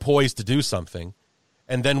Bears are poised to do something,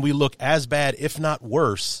 and then we look as bad, if not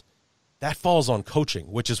worse, that falls on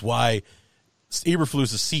coaching, which is why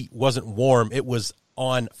Eberflus's seat wasn't warm. It was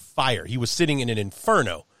on fire. He was sitting in an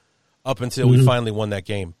inferno up until we finally won that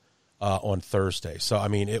game on Thursday. So, I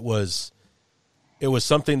mean, it was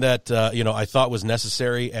something that, I thought was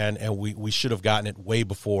necessary, and we should have gotten it way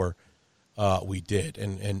before we did,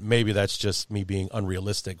 and maybe that's just me being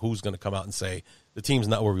unrealistic. Who's going to come out and say the team's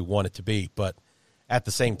not where we want it to be? But at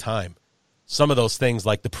the same time, some of those things,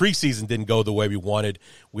 like the preseason didn't go the way we wanted.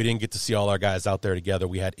 We didn't get to see all our guys out there together.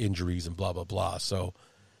 We had injuries and blah, blah, blah. So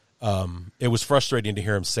it was frustrating to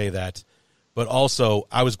hear him say that. But also,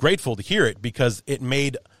 I was grateful to hear it because it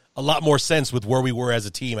made a lot more sense with where we were as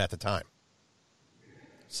a team at the time.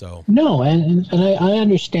 So no, and I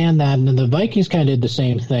understand that, and the Vikings kind of did the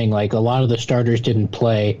same thing. Like, a lot of the starters didn't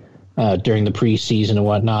play during the preseason and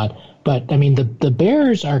whatnot. But I mean, the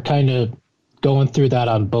Bears are kind of going through that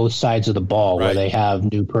on both sides of the ball, right, where they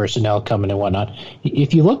have new personnel coming and whatnot.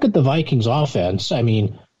 If you look at the Vikings offense, I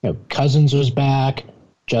mean, Cousins was back,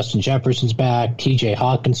 Justin Jefferson's back, T.J.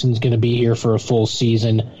 Hawkinson's going to be here for a full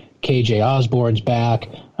season. KJ Osborne's back.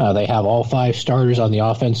 They have all 5 starters on the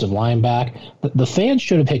offensive line back. The fans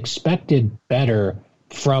should have expected better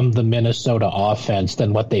from the Minnesota offense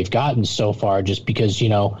than what they've gotten so far, just because,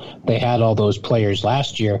 they had all those players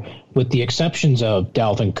last year, with the exceptions of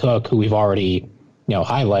Dalvin Cook, who we've already,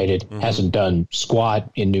 highlighted, hasn't done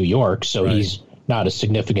squat in New York, so right, he's not a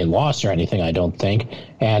significant loss or anything, I don't think.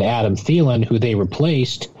 And Adam Thielen, who they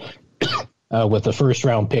replaced with the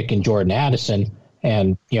first-round pick in Jordan Addison,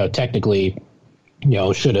 and, technically,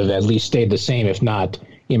 should have at least stayed the same, if not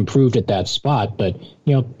improved at that spot. But,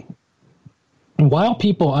 while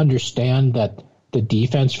people understand that the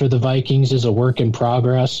defense for the Vikings is a work in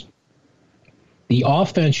progress, the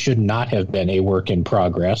offense should not have been a work in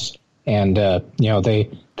progress. And,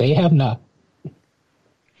 they have not.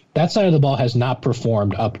 That side of the ball has not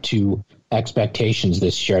performed up to expectations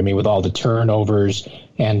this year. I mean, with all the turnovers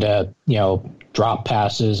and, drop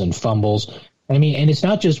passes and fumbles. I mean, and it's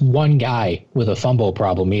not just one guy with a fumble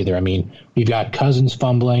problem either. I mean, we've got Cousins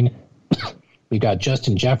fumbling. We've got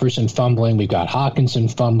Justin Jefferson fumbling. We've got Hawkinson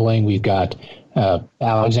fumbling. We've got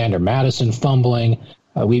Alexander Madison fumbling.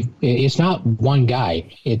 It's not one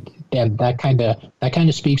guy. And that kind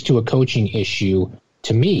of speaks to a coaching issue,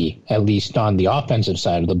 to me, at least on the offensive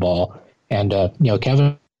side of the ball. And,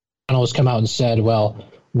 Kevin has come out and said, well,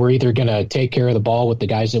 we're either going to take care of the ball with the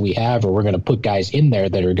guys that we have, or we're going to put guys in there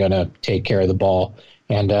that are going to take care of the ball.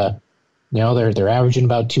 And, they're averaging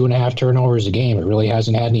about 2.5 turnovers a game. It really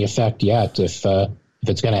hasn't had any effect yet, if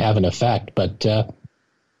it's going to have an effect. But,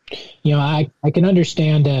 I can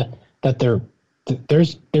understand that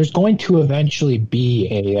there's going to eventually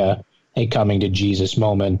be a coming to Jesus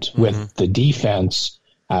moment with the defense.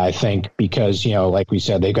 I think because, like we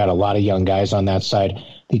said, they've got a lot of young guys on that side.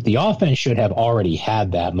 The offense should have already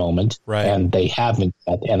had that moment, right, and they haven't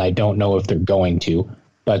yet, and I don't know if they're going to.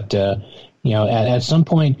 But, at some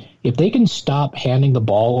point, if they can stop handing the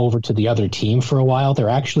ball over to the other team for a while, they're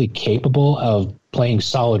actually capable of playing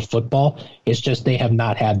solid football. It's just they have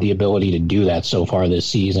not had the ability to do that so far this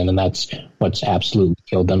season, and that's what's absolutely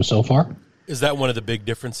killed them so far. Is that one of the big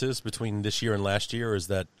differences between this year and last year, or is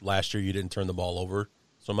that last year you didn't turn the ball over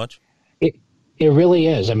so much? It really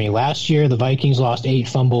is. I mean, last year the Vikings lost 8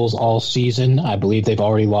 fumbles all season. I believe they've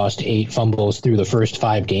already lost 8 fumbles through the first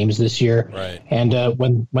 5 games this year. Right. And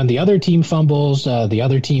when the other team fumbles, the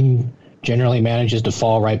other team generally manages to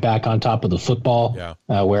fall right back on top of the football.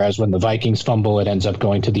 Yeah. Whereas when the Vikings fumble, it ends up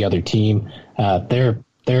going to the other team.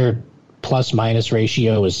 Their plus-minus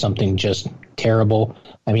ratio is something just terrible.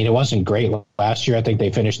 I mean, it wasn't great last year. I think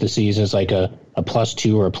they finished the season as like a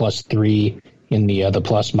 +2 or a +3 in the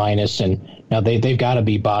plus minus, and now they've got to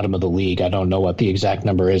be bottom of the league. I don't know what the exact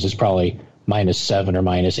number is. It's probably -7 or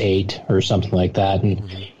 -8 or something like that. And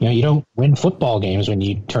you don't win football games when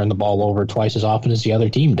you turn the ball over twice as often as the other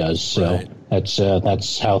team does. So right.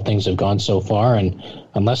 That's how things have gone so far. And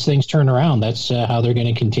unless things turn around, that's how they're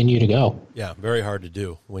going to continue to go. Yeah, very hard to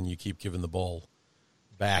do when you keep giving the ball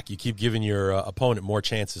back. You keep giving your opponent more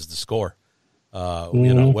chances to score.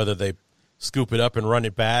 Whether they scoop it up and run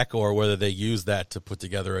it back, or whether they use that to put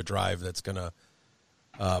together a drive that's going to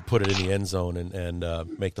put it in the end zone and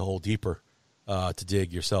make the hole deeper to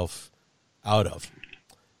dig yourself out of.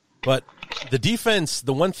 But the defense,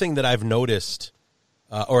 the one thing that I've noticed,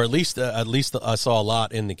 or at least I saw a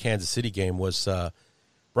lot in the Kansas City game, was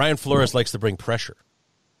Brian Flores likes to bring pressure.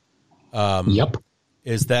 Yep.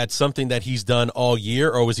 Is that something that he's done all year,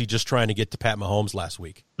 or was he just trying to get to Pat Mahomes last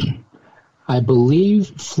week? I believe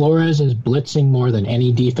Flores is blitzing more than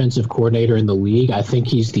any defensive coordinator in the league. I think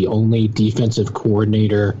he's the only defensive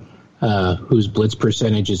coordinator whose blitz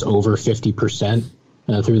percentage is over 50%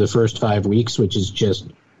 through the first 5 weeks, which is just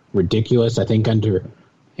ridiculous. I think under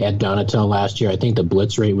Ed Donatel last year, I think the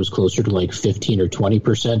blitz rate was closer to like 15 or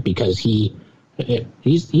 20% because he's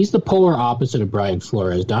the polar opposite of Brian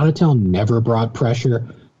Flores. Donatel never brought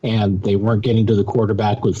pressure, and they weren't getting to the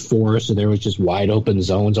quarterback with force, so there was just wide open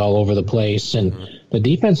zones all over the place. And the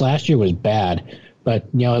defense last year was bad, but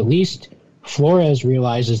at least Flores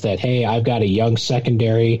realizes that, hey, I've got a young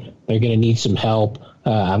secondary. They're going to need some help.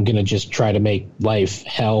 I'm going to just try to make life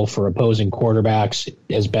hell for opposing quarterbacks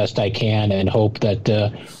as best I can and hope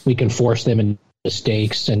that we can force them into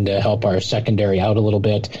mistakes and help our secondary out a little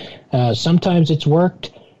bit. Sometimes it's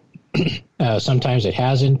worked. Sometimes it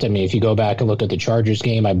hasn't. I mean, if you go back and look at the Chargers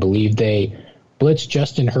game, I believe they blitzed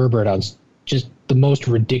Justin Herbert on just the most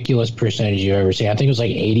ridiculous percentage you've ever seen. I think it was like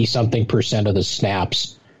 80-something% of the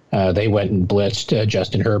snaps. They went and blitzed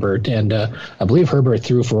Justin Herbert, and I believe Herbert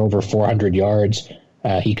threw for over 400 yards.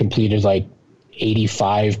 He completed like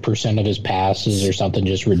 85% of his passes or something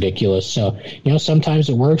just ridiculous. So, sometimes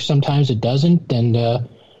it works, sometimes it doesn't, and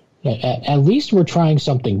at least we're trying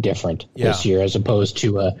something different this year as opposed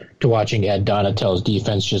to watching Ed Donatel's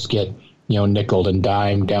defense just get nickeled and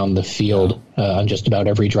dimed down the field on just about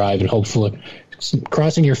every drive, and hopefully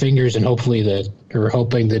crossing your fingers and hoping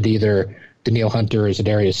that either Danielle Hunter or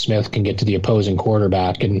Zadarius Smith can get to the opposing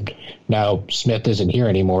quarterback. And now Smith isn't here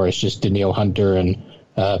anymore. It's just Danielle Hunter and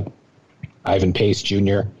Ivan Pace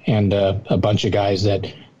Jr. and a bunch of guys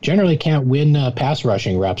that generally can't win pass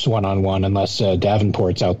rushing reps one-on-one unless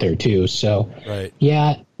Davenport's out there too. So, right.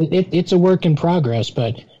 Yeah, it's a work in progress,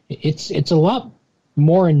 but it's a lot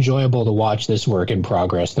more enjoyable to watch this work in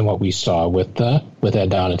progress than what we saw with Ed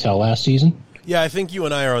Donatel last season. Yeah, I think you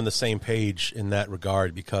and I are on the same page in that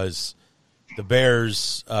regard, because the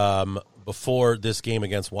Bears, before this game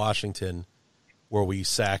against Washington, where we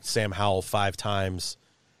sacked Sam Howell 5 times,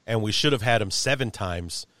 and we should have had him 7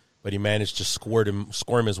 times, but he managed to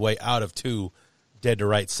squirm his way out of 2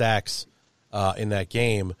 dead-to-right sacks in that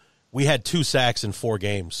game. We had 2 sacks in 4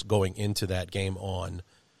 games going into that game on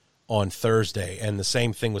Thursday, and the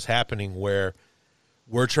same thing was happening where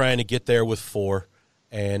we're trying to get there with 4,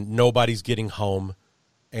 and nobody's getting home,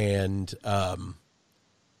 and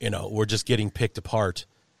we're just getting picked apart.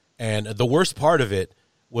 And the worst part of it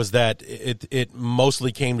was that it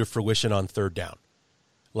mostly came to fruition on 3rd down.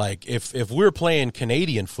 Like, if we were playing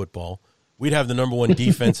Canadian football, we'd have the number 1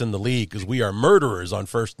 defense in the league because we are murderers on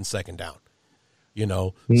 1st and 2nd down.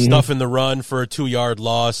 Stuffing the run for a 2-yard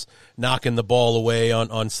loss, knocking the ball away on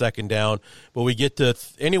 2nd down. But we get to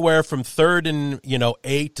anywhere from 3rd and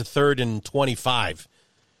 8 to 3rd and 25.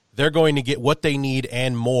 They're going to get what they need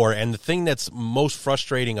and more. And the thing that's most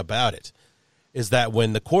frustrating about it is that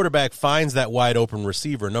when the quarterback finds that wide open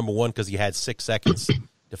receiver, number one, because he had 6 seconds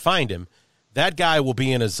to find him, that guy will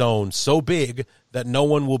be in a zone so big that no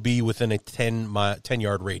one will be within a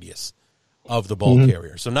 10-yard radius of the ball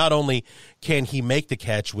carrier. So not only can he make the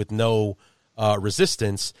catch with no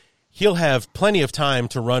resistance, he'll have plenty of time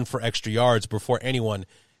to run for extra yards before anyone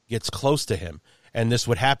gets close to him. And this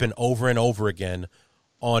would happen over and over again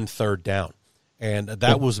on third down. And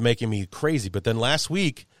that was making me crazy. But then last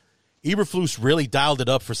week, Eberflus really dialed it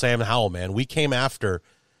up for Sam Howell, man. We came after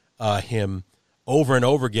him over and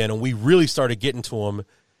over again, and we really started getting to him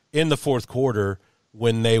in the fourth quarter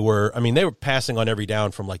when they were passing on every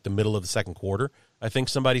down from like the middle of the second quarter. I think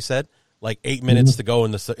somebody said like 8 minutes to go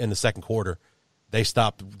in the second quarter. They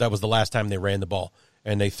stopped. That was the last time they ran the ball,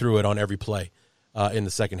 and they threw it on every play in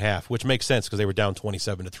the second half, which makes sense because they were down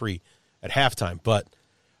 27-3 at halftime. But,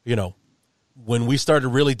 you know, when we started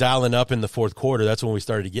really dialing up in the fourth quarter, that's when we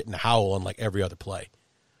started getting Howell on like every other play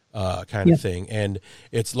kind of thing. And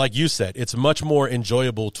it's like you said, it's much more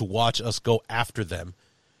enjoyable to watch us go after them.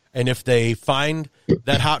 And if they find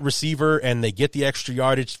that hot receiver and they get the extra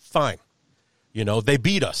yardage, fine. You know, they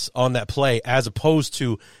beat us on that play as opposed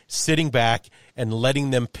to sitting back and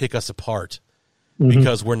letting them pick us apart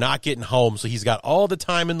because we're not getting home. So he's got all the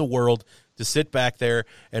time in the world to sit back there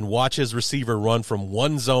and watch his receiver run from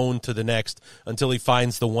one zone to the next until he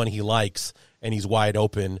finds the one he likes and he's wide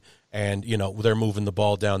open and, you know, they're moving the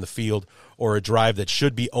ball down the field, or a drive that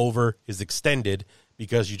should be over is extended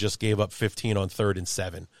because you just gave up 15 on 3rd and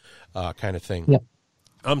 7 kind of thing. Yep.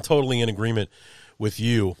 I'm totally in agreement with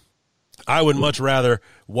you. I would much rather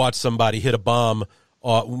watch somebody hit a bomb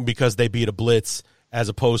because they beat a blitz as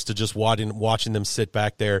opposed to just watching them sit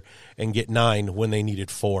back there and get 9 when they needed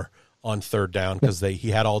 4 on third down because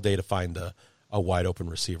he had all day to find a wide open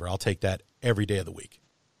receiver. I'll take that every day of the week.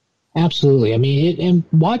 Absolutely. I mean, and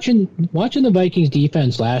watching the Vikings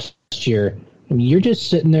defense last year, I mean, you're just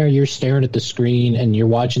sitting there, you're staring at the screen, and you're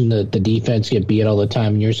watching the defense get beat all the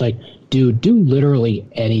time, and you're just like, dude, do literally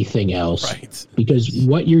anything else. Right. Because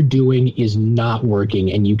what you're doing is not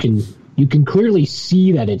working, and you can clearly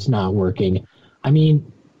see that it's not working. I mean,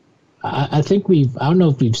 I think I don't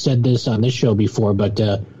know if we've said this on this show before, but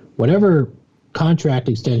whatever contract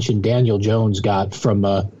extension Daniel Jones got from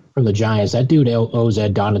the Giants, that dude owes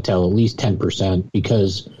Ed Donatel at least 10%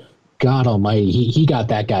 because God Almighty, he got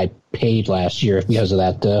that guy paid last year because of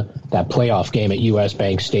that playoff game at US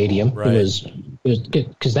Bank Stadium. Right. It was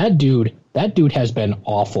because that dude has been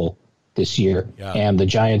awful this year, and the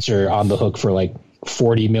Giants are on the hook for like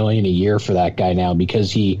 $40 million a year for that guy now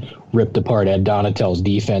because he ripped apart Ed Donatel's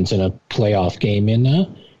defense in a playoff game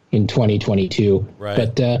in 2022.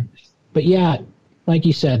 Right. But yeah, like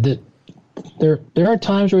you said, that there are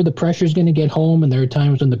times where the pressure is going to get home, and there are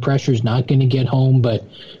times when the pressure is not going to get home. But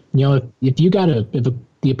you know, if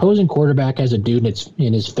the opposing quarterback has a dude that's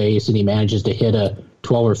in his face and he manages to hit a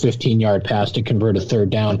 12 or 15 yard pass to convert a third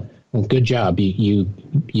down, well, good job, you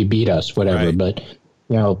beat us, whatever. Right. But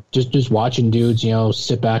you know, just watching dudes, you know,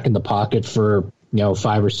 sit back in the pocket for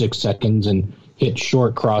 5 or 6 seconds and hit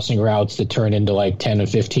short crossing routes that turn into like 10 and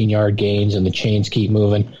 15 yard gains, and the chains keep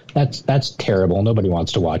moving. That's terrible. Nobody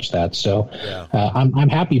wants to watch that. So I'm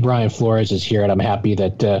happy Brian Flores is here, and I'm happy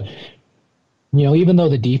that even though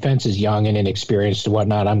the defense is young and inexperienced and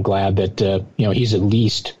whatnot, I'm glad that he's at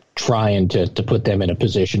least trying to put them in a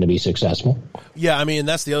position to be successful. Yeah, I mean,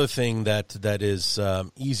 that's the other thing that is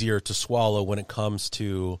easier to swallow when it comes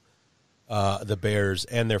to the Bears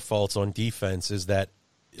and their faults on defense is that,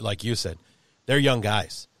 like you said, they're young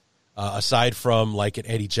guys. Aside from like an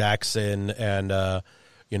Eddie Jackson and a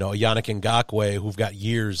Yannick Ngakoue who've got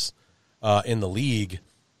years in the league,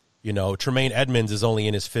 Tremaine Edmonds is only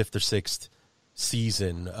in his 5th or 6th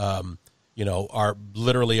season. The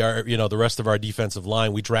rest of our defensive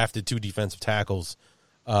line, we drafted 2 defensive tackles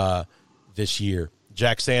this year.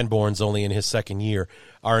 Jack Sanborn's only in his 2nd year.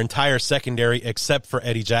 Our entire secondary, except for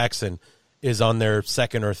Eddie Jackson, is on their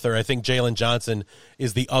 2nd or 3rd. I think Jalen Johnson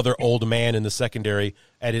is the other old man in the secondary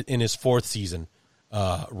in his 4th season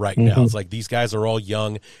right now. It's like these guys are all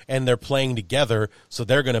young, and they're playing together, so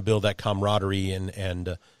they're going to build that camaraderie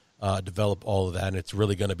and develop all of that, and it's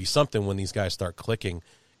really going to be something when these guys start clicking,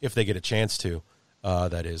 if they get a chance to,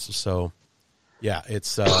 that is. So, yeah,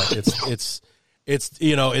 it's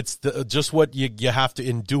just what you have to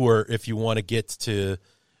endure if you want to get to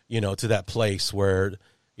that place where,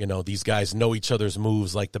 these guys know each other's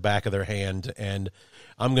moves like the back of their hand, and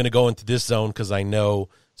I'm going to go into this zone because I know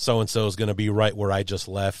so-and-so is going to be right where I just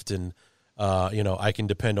left, and, I can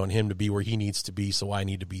depend on him to be where he needs to be, so I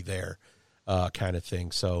need to be there, kind of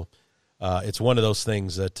thing. So it's one of those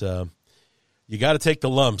things that you got to take the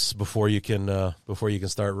lumps before you can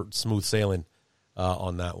start smooth sailing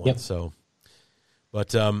on that one. Yep. So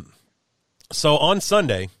on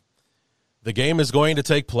Sunday, the game is going to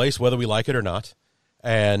take place whether we like it or not,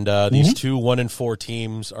 and these two 1-4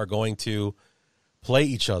 teams are going to play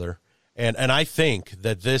each other, and I think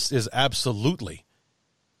that this is absolutely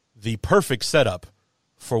the perfect setup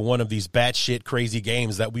for one of these batshit crazy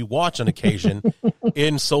games that we watch on occasion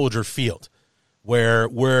in Soldier Field,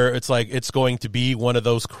 where it's like it's going to be one of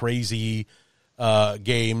those crazy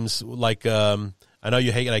games. Like I know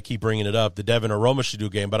you hate it, I keep bringing it up, the Devin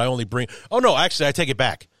Aromashadu game, but I only bring. Oh no, actually, I take it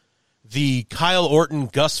back. The Kyle Orton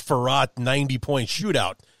Gus Farrat 90-point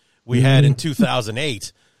shootout we had in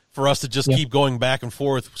 2008 for us to just keep going back and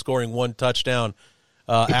forth, scoring one touchdown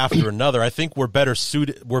after another. I think we're better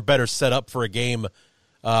set up for a game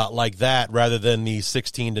like that rather than the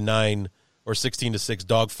 16-9 or 16-6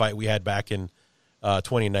 dogfight we had back in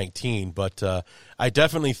 2019. But I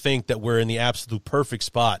definitely think that we're in the absolute perfect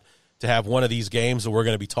spot to have one of these games that we're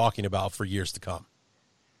going to be talking about for years to come.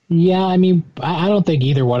 Yeah, I mean, I don't think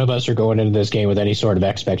either one of us are going into this game with any sort of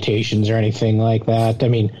expectations or anything like that. I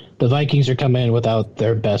mean, the Vikings are coming in without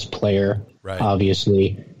their best player,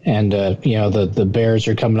 obviously. And, the Bears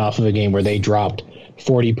are coming off of a game where they dropped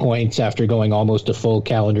 40 points after going almost a full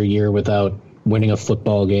calendar year without winning a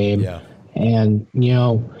football game. Yeah. And,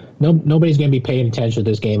 nobody's going to be paying attention to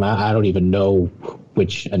this game. I don't even know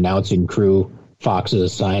which announcing crew Fox is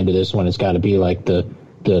assigned to this one. It's got to be like the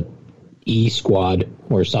E squad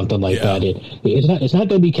or something like that. It's not going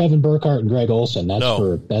to be Kevin Burkhardt and Greg Olson. That's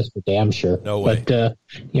for damn sure. No way. But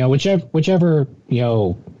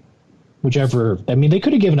whichever. I mean, they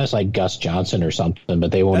could have given us like Gus Johnson or something,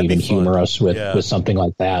 but they won't even humor us with something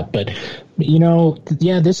like that. But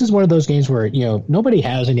this is one of those games where nobody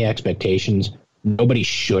has any expectations. Nobody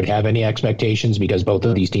should have any expectations because both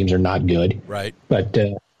of these teams are not good. Right. But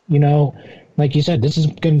like you said,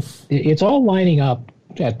 it's all lining up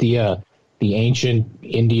at the ancient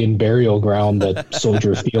Indian burial ground that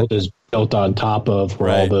Soldier Field is built on top of, where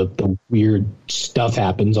all the weird stuff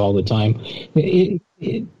happens all the time.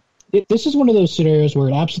 This is one of those scenarios where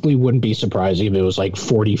it absolutely wouldn't be surprising if it was like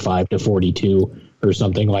 45-42 or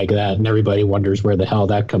something like that, and everybody wonders where the hell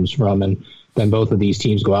that comes from, and then both of these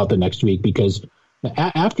teams go out the next week, because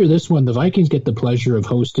after this one, the Vikings get the pleasure of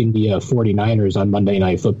hosting the 49ers on Monday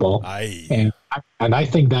Night Football. And I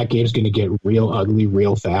think that game's going to get real ugly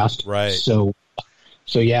real fast. Right. So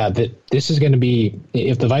this is going to be,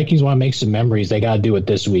 if the Vikings want to make some memories, they got to do it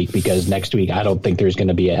this week, because next week I don't think there's going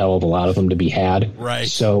to be a hell of a lot of them to be had. Right.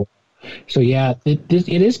 So it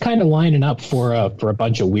is kind of lining up for a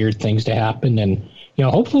bunch of weird things to happen, and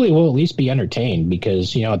hopefully we'll at least be entertained,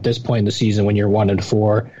 because at this point in the season, when you're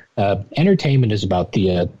 1-4, entertainment is about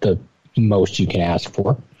the most you can ask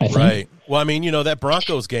for, I think. Right. Well, I mean, that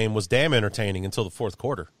Broncos game was damn entertaining until the fourth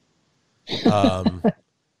quarter. It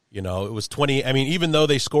was 20. I mean, even though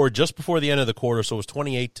they scored just before the end of the quarter, so it was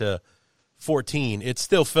 28-14. It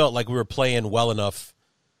still felt like we were playing well enough.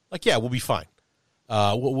 Like, yeah, we'll be fine.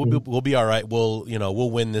 We'll be all right.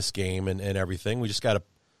 We'll win this game and everything. We just got to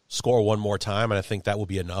score one more time, and I think that will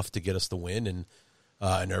be enough to get us the win and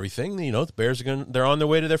everything. The Bears they're on their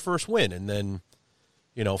way to their first win, and then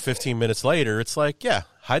 15 minutes later, it's like, yeah,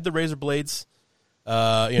 hide the razor blades,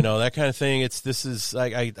 that kind of thing.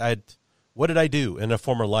 What did I do in a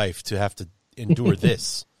former life to have to endure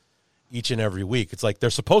this each and every week? It's like they're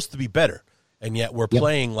supposed to be better, and yet we're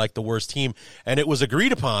playing like the worst team. And it was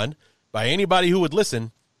agreed upon by anybody who would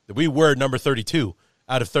listen that we were number 32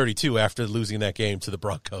 out of 32 after losing that game to the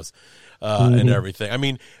Broncos and everything. I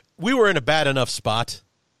mean, we were in a bad enough spot,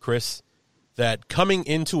 Chris, that coming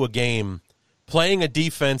into a game, playing a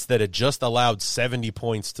defense that had just allowed 70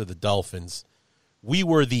 points to the Dolphins, we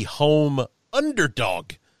were the home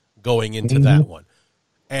underdog going into that one.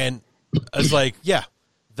 And it's like, yeah,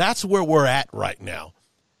 that's where we're at right now,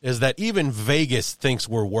 is that even Vegas thinks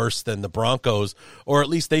we're worse than the Broncos, or at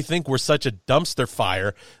least they think we're such a dumpster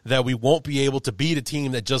fire that we won't be able to beat a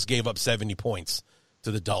team that just gave up 70 points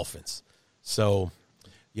to the Dolphins. So,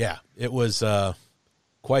 yeah, it was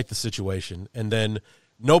quite the situation. And then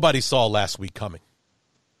nobody saw last week coming.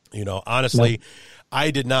 Honestly, no.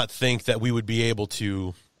 I did not think that we would be able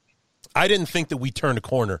to – I didn't think that we turned a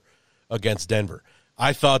corner against Denver.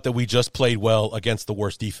 I thought that we just played well against the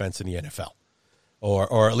worst defense in the NFL,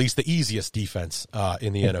 or at least the easiest defense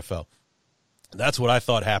in the NFL. That's what I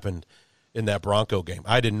thought happened in that Bronco game.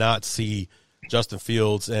 I did not see Justin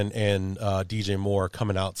Fields and DJ Moore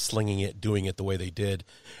coming out slinging it, doing it the way they did.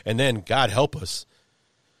 And then, God help us,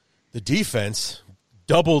 the defense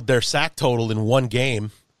doubled their sack total in one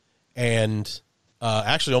game and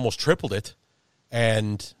actually almost tripled it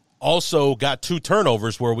and also got 2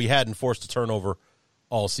 turnovers where we hadn't forced a turnover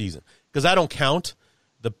all season. Because I don't count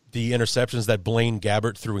the interceptions that Blaine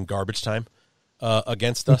Gabbert threw in garbage time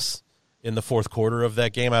against us in the fourth quarter of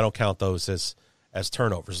that game. I don't count those as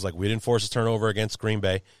turnovers. It's like we didn't force a turnover against Green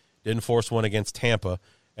Bay, didn't force one against Tampa,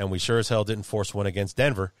 and we sure as hell didn't force one against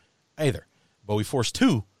Denver either. But we forced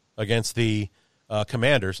 2 against the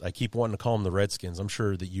Commanders. I keep wanting to call them the Redskins. I'm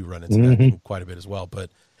sure that you run into that quite a bit as well.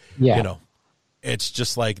 But, you know, it's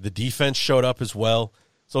just like the defense showed up as well.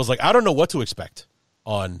 So it's like, I don't know what to expect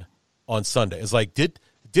on Sunday. It's like,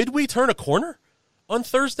 did we turn a corner on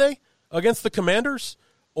Thursday against the Commanders?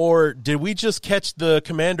 Or did we just catch the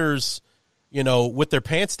Commanders, you know, with their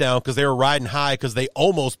pants down because they were riding high because they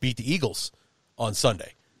almost beat the Eagles on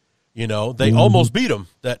Sunday? You know, they almost beat them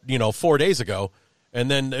 4 days ago. And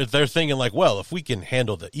then they're thinking like, well, if we can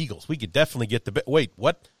handle the Eagles, we could definitely get wait,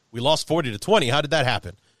 what? We lost 40-20. How did that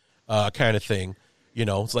happen? Kind of thing. You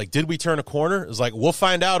know, it's like, did we turn a corner? It's like, we'll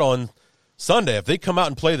find out on Sunday. If they come out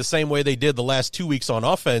and play the same way they did the last 2 weeks on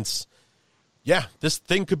offense, yeah,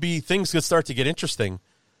 things could start to get interesting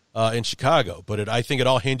in Chicago. But I think it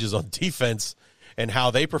all hinges on defense and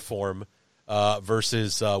how they perform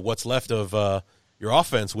versus what's left of your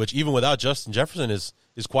offense, which even without Justin Jefferson is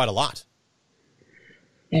quite a lot.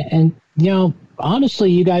 And, you know, honestly,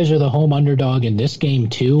 you guys are the home underdog in this game,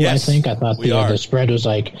 too, yes, I think. I thought the spread was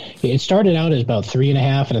like, it started out as about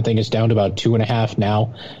 3.5, and I think it's down to about 2.5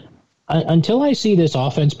 now. Until I see this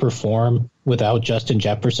offense perform without Justin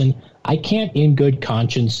Jefferson, I can't in good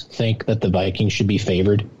conscience think that the Vikings should be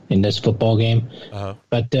favored in this football game.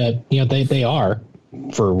 But, you know, they are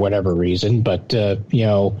for whatever reason. But, you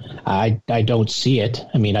know, I don't see it.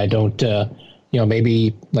 I mean, I don't you know,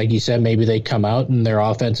 maybe, like you said, maybe they come out and their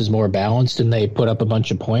offense is more balanced and they put up a bunch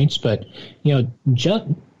of points. But, you know,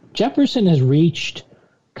 Jefferson has reached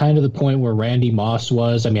kind of the point where Randy Moss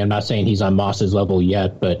was. I mean, I'm not saying he's on Moss's level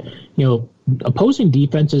yet, but, you know, opposing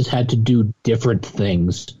defenses had to do different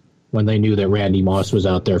things when they knew that Randy Moss was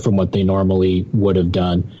out there from what they normally would have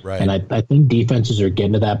done. Right. And I think defenses are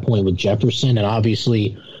getting to that point with Jefferson, and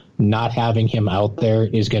obviously not having him out there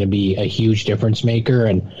is going to be a huge difference maker.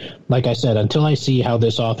 And like I said, until I see how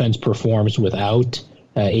this offense performs without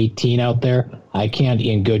 18 out there, I can't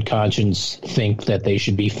in good conscience think that they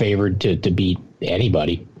should be favored to beat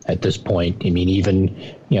anybody at this point. I mean, even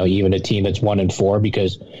a team that's 1-4,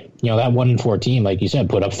 because, you know, that 1-4 team, like you said,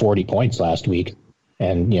 put up 40 points last week.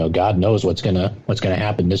 And, you know, God knows what's gonna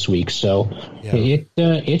happen this week. So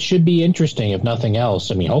it should be interesting, if nothing else.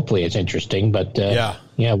 I mean, hopefully it's interesting, but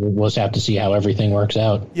we'll just have to see how everything works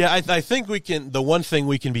out. Yeah, I think the one thing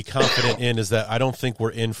we can be confident in is that I don't think we're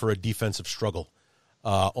in for a defensive struggle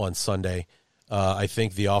on Sunday. I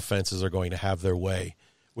think the offenses are going to have their way,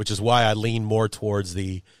 which is why I lean more towards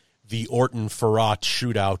the Orton-Farrat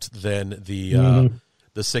shootout than the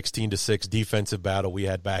 16-6 defensive battle we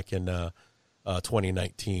had back in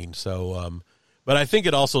 2019. So, but I think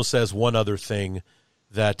it also says one other thing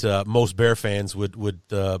that most Bear fans would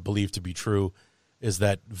believe to be true, is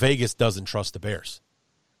that Vegas doesn't trust the Bears.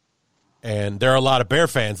 And there are a lot of Bear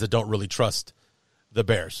fans that don't really trust the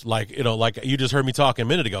Bears. Like you just heard me talking a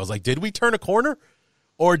minute ago. I was like, did we turn a corner?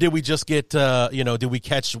 Or did we just get, did we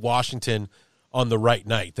catch Washington on the right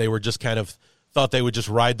night? They were just kind of thought they would just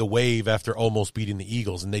ride the wave after almost beating the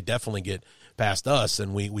Eagles, and they definitely get past us,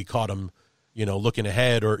 and we caught them, looking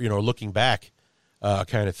ahead or, looking back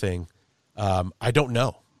kind of thing. I don't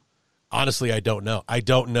know. Honestly, I don't know. I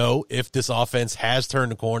don't know if this offense has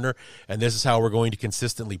turned a corner and this is how we're going to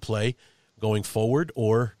consistently play going forward,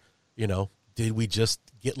 or, did we just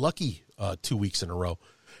get lucky 2 weeks in a row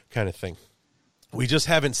kind of thing. We just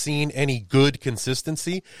haven't seen any good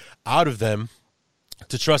consistency out of them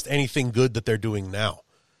to trust anything good that they're doing now.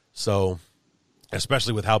 So,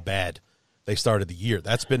 especially with how bad they started the year.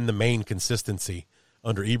 That's been the main consistency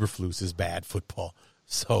under Eberflus, is bad football.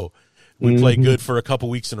 So, we play good for a couple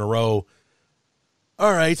weeks in a row.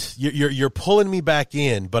 All right, you're pulling me back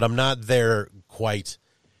in, but I'm not there quite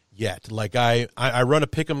yet. Like I run a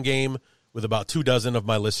pick'em game with about 24 of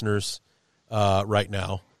my listeners right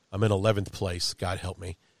now. I'm in 11th place. God help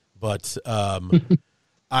me, but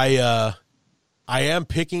I am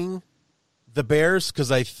picking the Bears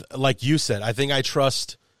because like you said, I think I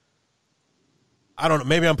trust. I don't know.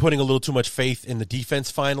 Maybe I'm putting a little too much faith in the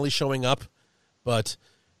defense finally showing up, but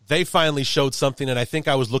they finally showed something, and I think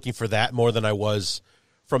I was looking for that more than I was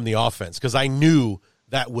from the offense, because I knew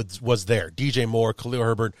that was there. DJ Moore, Khalil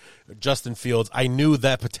Herbert, Justin Fields, I knew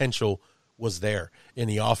that potential was there in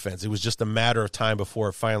the offense. It was just a matter of time before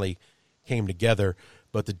it finally came together.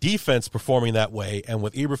 But the defense performing that way, and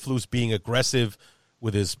with Eberflus being aggressive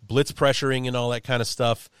with his blitz pressuring and all that kind of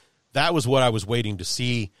stuff. That was what I was waiting to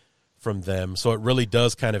see from them. So it really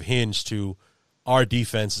does kind of hinge to our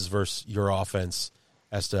defenses versus your offense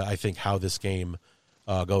as to, I think, how this game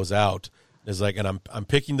goes out. It's like, and I'm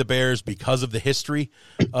picking the Bears because of the history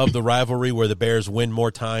of the rivalry, where the Bears win more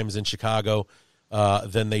times in Chicago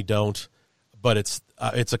than they don't. But it's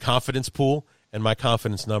a confidence pool, and my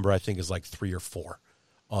confidence number, I think, is like 3 or 4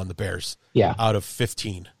 on the Bears out of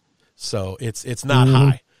 15. So it's not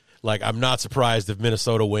high. Like, I'm not surprised if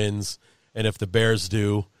Minnesota wins, and if the Bears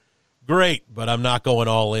do, great, but I'm not going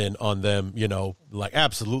all in on them, like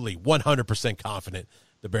absolutely 100% confident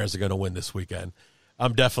the Bears are going to win this weekend.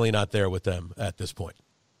 I'm definitely not there with them at this point.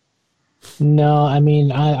 No, I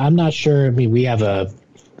mean, I'm not sure. I mean, we have a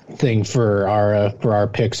thing for our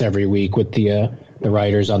picks every week with the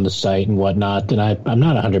writers on the site and whatnot, and I'm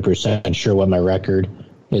not 100% sure what my record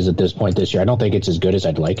is at this point this year. I don't think it's as good as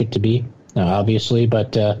I'd like it to be, obviously,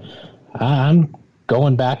 but I'm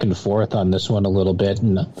going back and forth on this one a little bit,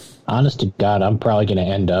 and honest to God, I'm probably going to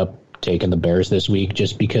end up taking the Bears this week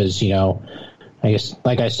just because, I guess,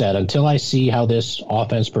 like I said, until I see how this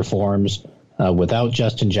offense performs without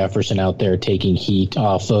Justin Jefferson out there taking heat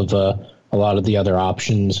off of a lot of the other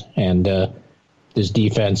options, and this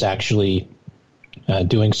defense actually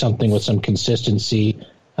doing something with some consistency,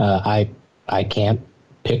 I can't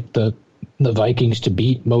pick the Vikings to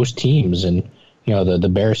beat most teams. And the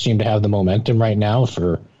Bears seem to have the momentum right now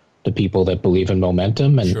for the people that believe in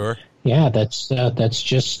momentum. And sure. Yeah, that's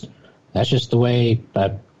just the way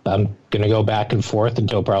I'm going to go back and forth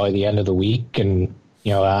until probably the end of the week. And,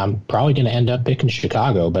 I'm probably going to end up picking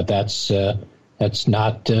Chicago, but that's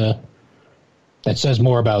not, that says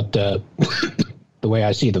more about the way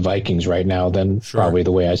I see the Vikings right now than probably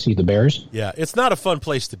the way I see the Bears. Yeah, it's not a fun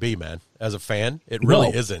place to be, man. As a fan, it really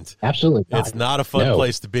isn't. Absolutely not. It's not a fun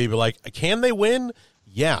place to be. But, like, can they win?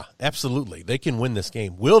 Yeah, absolutely. They can win this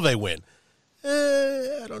game. Will they win?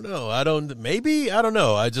 I don't know. Maybe. I don't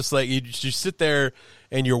know. I just, like, you sit there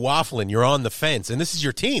and you're waffling. You're on the fence. And this is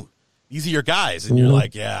your team. These are your guys. And you're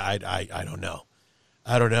like, yeah, I don't know.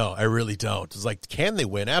 I don't know. I really don't. It's like, can they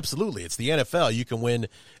win? Absolutely. It's the NFL. You can win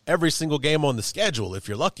every single game on the schedule if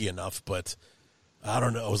you're lucky enough. But I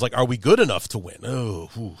don't know. It was like, are we good enough to win? Oh,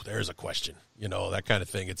 there's a question. That kind of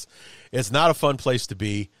thing. It's not a fun place to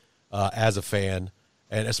be as a fan,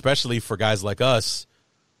 and especially for guys like us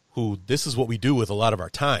who this is what we do with a lot of our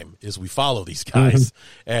time is we follow these guys.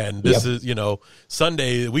 And this is,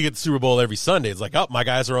 Sunday, we get the Super Bowl every Sunday. It's like, oh, my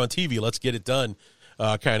guys are on TV. Let's get it done.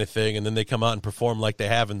 Kind of thing, and then they come out and perform like they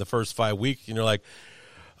have in the first 5 weeks, and you're like,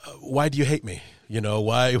 why do you hate me?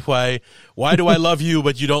 Why do I love you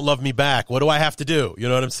but you don't love me back? What do I have to do? You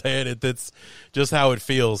know what I'm saying? It's just how it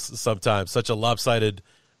feels sometimes. Such a lopsided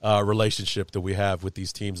relationship that we have with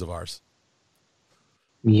these teams of ours.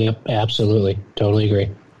 Yep, absolutely, totally agree.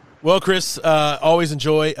 Well, Chris, always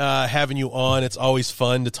enjoy having you on. It's always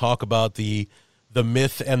fun to talk about the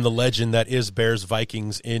myth and the legend that is Bears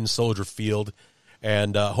Vikings in Soldier Field.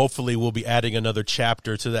 And hopefully we'll be adding another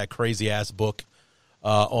chapter to that crazy-ass book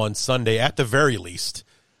on Sunday. At the very least,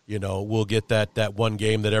 we'll get that one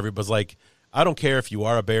game that everybody's like, I don't care if you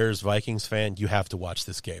are a Bears-Vikings fan, you have to watch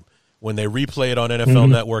this game. When they replay it on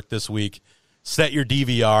NFL Network this week, set your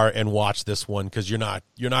DVR and watch this one because you're not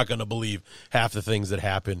going to believe half the things that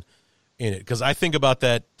happen in it. Because I think about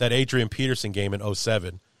that Adrian Peterson game in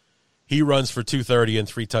 2007. He runs for 230 and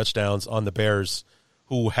 3 touchdowns on the Bears,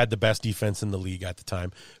 who had the best defense in the league at the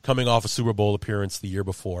time, coming off a Super Bowl appearance the year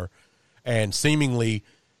before. And seemingly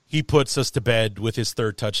he puts us to bed with his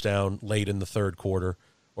 3rd touchdown late in the 3rd quarter,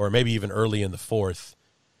 or maybe even early in the 4th.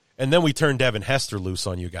 And then we turn Devin Hester loose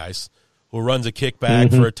on you guys, who runs a kickback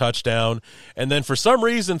for a touchdown, and then for some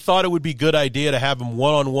reason thought it would be a good idea to have him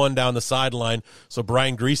one-on-one down the sideline so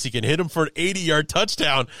Brian Greasy can hit him for an 80-yard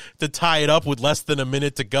touchdown to tie it up with less than a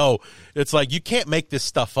minute to go. It's like, you can't make this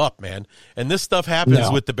stuff up, man. And this stuff happens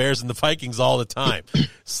with the Bears and the Vikings all the time.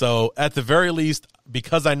 So at the very least,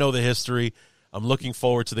 because I know the history, I'm looking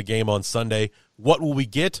forward to the game on Sunday. What will we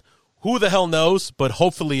get? Who the hell knows? But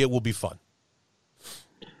hopefully it will be fun.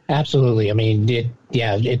 Absolutely. I mean,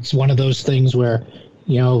 it's one of those things where,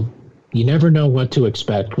 you never know what to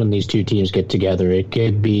expect when these two teams get together. It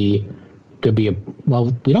could be we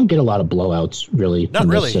don't get a lot of blowouts really.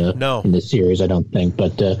 In this series, I don't think.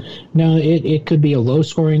 But no, it could be a low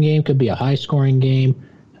scoring game, could be a high scoring game.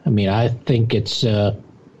 I mean, I think it's I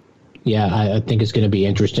think it's going to be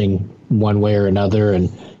interesting one way or another.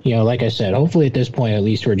 And like I said, hopefully at this point, at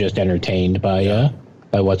least we're just entertained by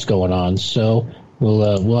what's going on. So.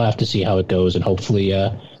 We'll have to see how it goes, and hopefully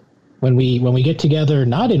when we get together,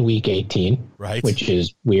 not in week 18, right, which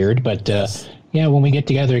is weird, but when we get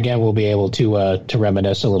together again, we'll be able to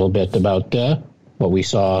reminisce a little bit about what we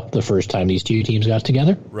saw the first time these two teams got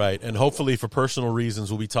together. Right, and hopefully for personal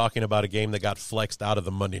reasons, we'll be talking about a game that got flexed out of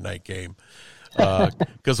the Monday night game.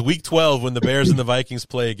 Because week 12, when the Bears and the Vikings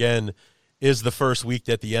play again, is the first week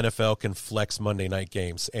that the NFL can flex Monday night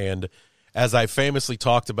games. And as I famously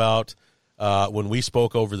talked about when we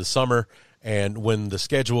spoke over the summer and when the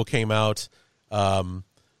schedule came out, the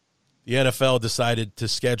NFL decided to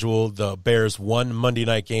schedule the Bears one Monday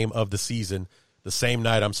night game of the season, the same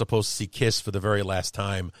night I'm supposed to see Kiss for the very last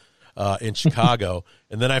time in Chicago.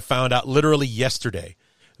 And then I found out literally yesterday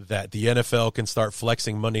that the NFL can start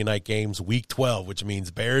flexing Monday night games week 12, which means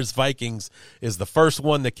Bears-Vikings is the first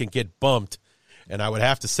one that can get bumped. And I would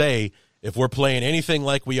have to say, if we're playing anything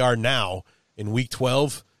like we are now in week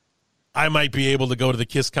 12, I might be able to go to the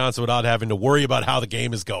Kiss concert without having to worry about how the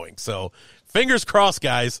game is going. So fingers crossed,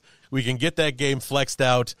 guys, we can get that game flexed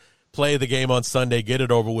out, play the game on Sunday, get it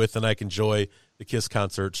over with, and I can enjoy the Kiss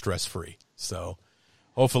concert stress-free. So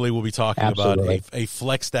hopefully we'll be talking about a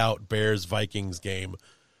flexed-out Bears-Vikings game,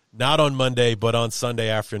 not on Monday, but on Sunday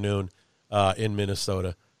afternoon in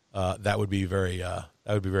Minnesota. That would be very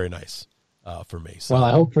nice for me. So. Well,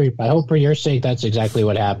 I hope for your sake that's exactly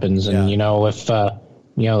what happens. And if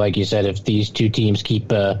like you said, if these two teams keep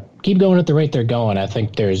going at the rate they're going, I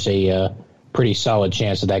think there's a pretty solid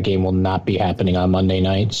chance that game will not be happening on Monday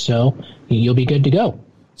night. So you'll be good to go.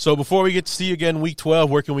 So before we get to see you again week 12,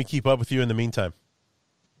 where can we keep up with you in the meantime?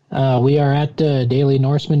 We are at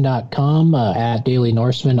dailynorseman.com, at Daily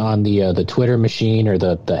Norseman on the Twitter machine or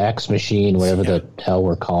the X machine, whatever the hell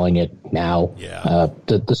we're calling it now. Yeah.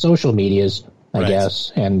 The social medias, I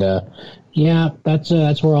guess. And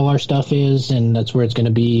that's where all our stuff is, and that's where it's going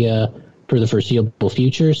to be for the foreseeable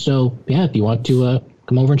future. So, if you want to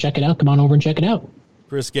come over and check it out, come on over and check it out.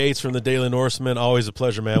 Chris Gates from the Daily Norseman, always a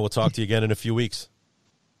pleasure, man. We'll talk to you again in a few weeks.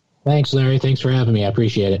 Thanks, Larry. Thanks for having me. I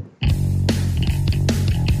appreciate it.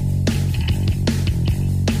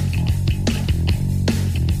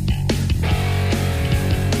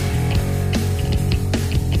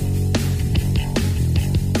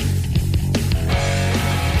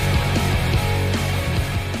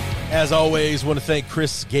 As always, want to thank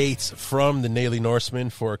Chris Gates from the Daily Norseman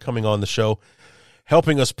for coming on the show,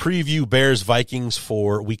 helping us preview Bears-Vikings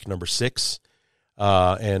for week number 6.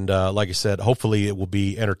 And like I said, hopefully it will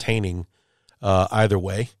be entertaining either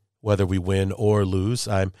way, whether we win or lose.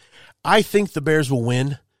 I think the Bears will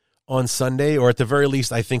win on Sunday, or at the very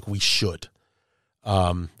least, I think we should.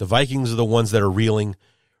 The Vikings are the ones that are reeling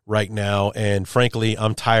right now, and frankly,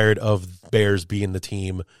 I'm tired of Bears being the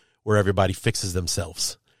team where everybody fixes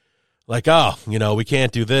themselves. Like, we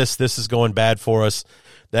can't do this. This is going bad for us.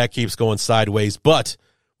 That keeps going sideways. But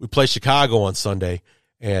we play Chicago on Sunday,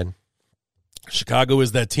 and Chicago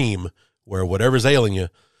is that team where whatever's ailing you,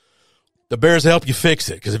 the Bears help you fix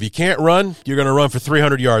it. Because if you can't run, you're going to run for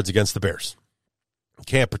 300 yards against the Bears. You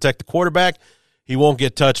can't protect the quarterback, he won't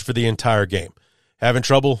get touched for the entire game. Having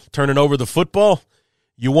trouble turning over the football,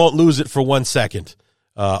 you won't lose it for 1 second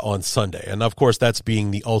on Sunday. And, of course, that's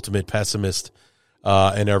being the ultimate pessimist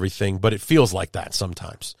and everything, but it feels like that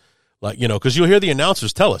sometimes. Like, because you'll hear the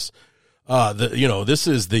announcers tell us, this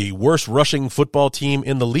is the worst rushing football team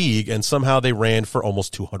in the league, and somehow they ran for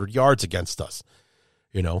almost 200 yards against us.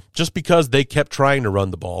 Just because they kept trying to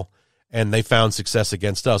run the ball, and they found success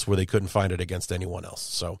against us where they couldn't find it against anyone else.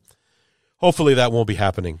 So hopefully that won't be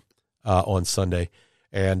happening on Sunday,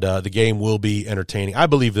 and the game will be entertaining. I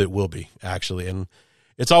believe that it will be, actually, and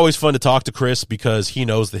it's always fun to talk to Chris because he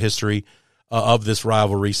knows the history of this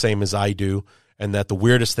rivalry, same as I do, and that the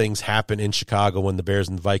weirdest things happen in Chicago when the Bears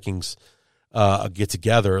and the Vikings get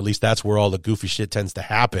together. At least that's where all the goofy shit tends to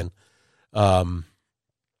happen.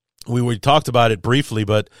 We talked about it briefly,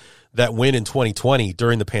 but that win in 2020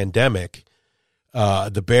 during the pandemic,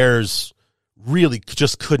 the Bears really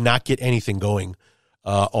just could not get anything going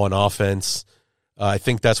on offense. I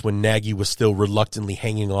think that's when Nagy was still reluctantly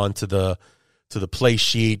hanging on to the play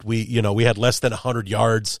sheet. We had less than 100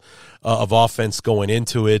 yards of offense going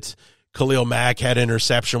into it. Khalil Mack had an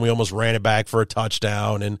interception. We almost ran it back for a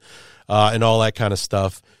touchdown and all that kind of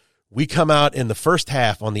stuff. We come out in the first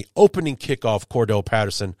half on the opening kickoff. Cordell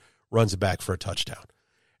Patterson runs it back for a touchdown.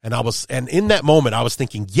 And in that moment, I was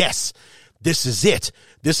thinking, yes, this is it.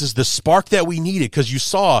 This is the spark that we needed, because you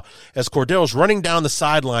saw as Cordell was running down the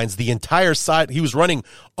sidelines, the entire side, he was running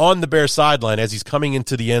on the Bear sideline as he's coming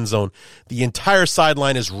into the end zone. The entire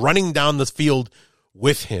sideline is running down the field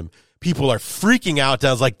with him. People are freaking out. I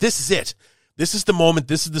was like, this is it. This is the moment,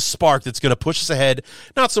 this is the spark that's going to push us ahead,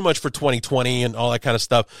 not so much for 2020 and all that kind of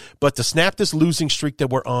stuff, but to snap this losing streak that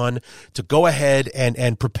we're on, to go ahead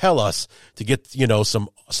and propel us to get, some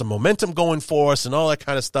momentum going for us and all that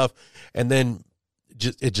kind of stuff. And then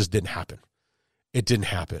it just didn't happen. It didn't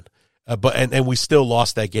happen. And we still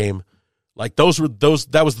lost that game. Like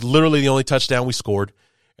that was literally the only touchdown we scored.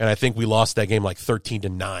 And I think we lost that game like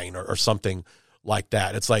 13-9 or something like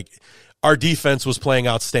that. It's like our defense was playing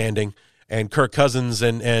outstanding. And Kirk Cousins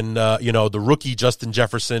and the rookie Justin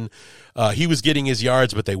Jefferson, he was getting his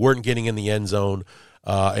yards, but they weren't getting in the end zone.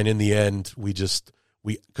 And in the end, we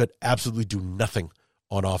could absolutely do nothing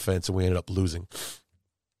on offense, and we ended up losing.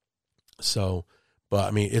 So, but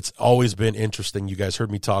I mean, it's always been interesting. You guys heard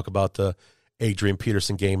me talk about the Adrian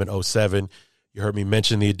Peterson game in 2007. You heard me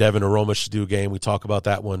mention the Devin Aromashadu game. We talk about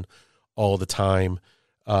that one all the time.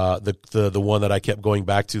 The one that I kept going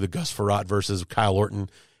back to, the Gus Frerotte versus Kyle Orton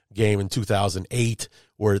game in 2008,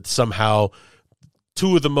 where somehow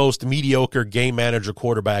two of the most mediocre game manager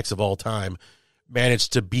quarterbacks of all time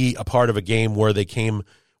managed to be a part of a game where they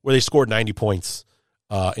scored 90 points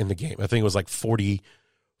in the game. I think it was like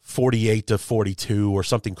 48-42 or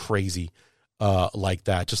something crazy like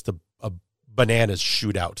that. Just a bananas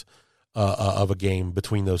shootout of a game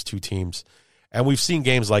between those two teams. And we've seen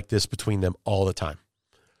games like this between them all the time.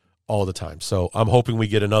 So I'm hoping we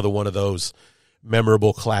get another one of those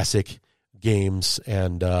memorable classic games,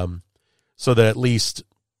 and so that at least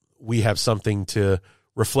we have something to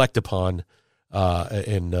reflect upon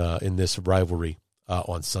in this rivalry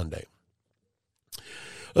on Sunday.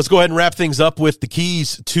 Let's go ahead and wrap things up with the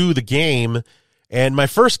keys to the game. And my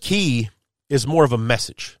first key is more of a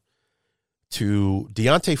message to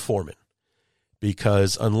Deontay Foreman,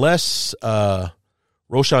 because unless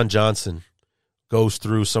Roschon Johnson goes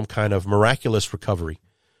through some kind of miraculous recovery,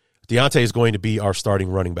 Deontay is going to be our starting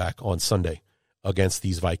running back on Sunday against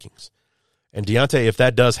these Vikings. And Deontay, if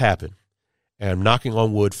that does happen, and I'm knocking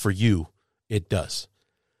on wood for you, it does,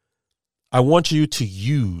 I want you to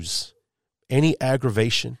use any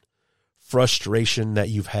aggravation, frustration that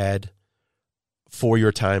you've had for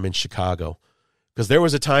your time in Chicago. Because there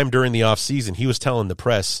was a time during the offseason he was telling the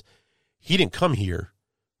press he didn't come here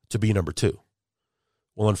to be number 2.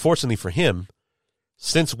 Well, unfortunately for him,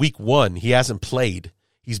 since week 1, he hasn't played.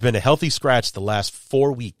 He's been a healthy scratch the last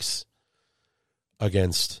 4 weeks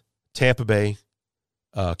against Tampa Bay,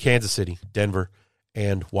 Kansas City, Denver,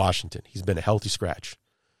 and Washington. He's been a healthy scratch.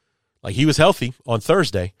 Like, he was healthy on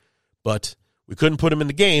Thursday, but we couldn't put him in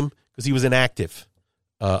the game because he was inactive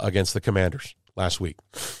against the Commanders last week.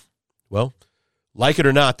 Well, like it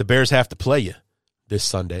or not, the Bears have to play you this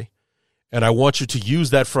Sunday, and I want you to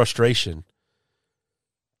use that frustration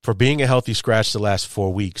for being a healthy scratch the last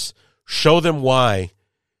 4 weeks. Show them why,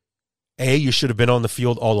 A, you should have been on the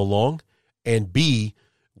field all along, and B,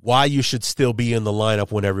 why you should still be in the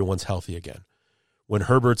lineup when everyone's healthy again. When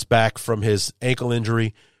Herbert's back from his ankle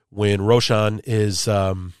injury, when Roschon is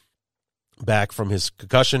back from his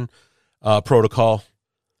concussion protocol,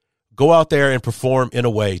 go out there and perform in a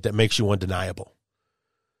way that makes you undeniable.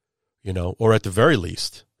 Or at the very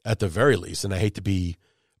least, and I hate to be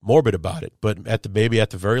morbid about it, but at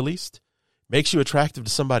the very least, makes you attractive to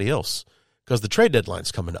somebody else, because the trade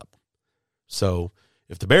deadline's coming up. So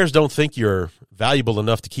if the Bears don't think you're valuable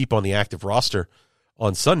enough to keep on the active roster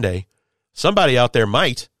on Sunday, somebody out there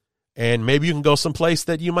might, and maybe you can go someplace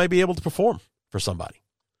that you might be able to perform for somebody.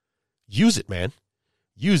 Use it, man.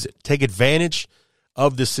 Use it. Take advantage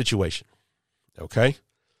of this situation, okay?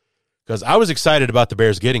 Because I was excited about the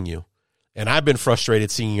Bears getting you, and I've been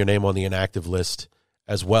frustrated seeing your name on the inactive list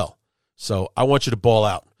as well. So I want you to ball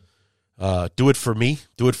out. Do it for me.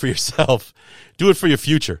 Do it for yourself. Do it for your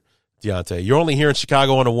future, Deontay. You're only here in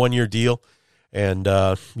Chicago on a 1-year deal, and,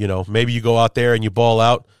 maybe you go out there and you ball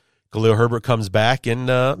out. Khalil Herbert comes back, and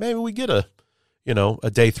maybe we get a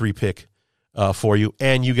day 3 pick for you,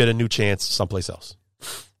 and you get a new chance someplace else.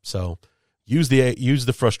 So use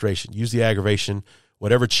the frustration, use the aggravation,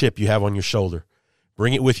 whatever chip you have on your shoulder,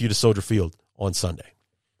 bring it with you to Soldier Field on Sunday.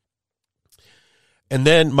 And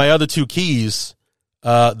then my other 2 keys,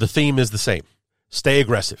 the theme is the same. Stay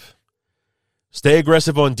aggressive. Stay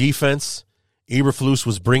aggressive on defense. Eberflus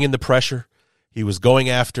was bringing the pressure. He was going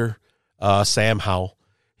after Sam Howell.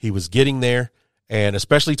 He was getting there, and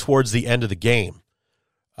especially towards the end of the game,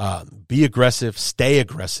 be aggressive, stay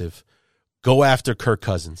aggressive, go after Kirk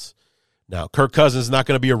Cousins. Now, Kirk Cousins is not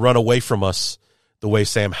going to be a run away from us the way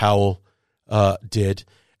Sam Howell did,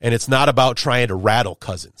 and it's not about trying to rattle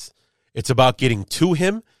Cousins. It's about getting to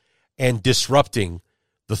him and disrupting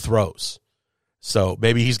the throws. So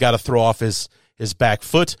maybe he's got to throw off his his back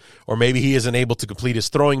foot, or maybe he isn't able to complete his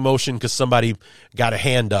throwing motion because somebody got a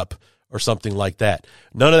hand up or something like that.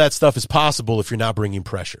 None of that stuff is possible if you're not bringing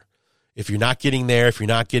pressure. If you're not getting there, if you're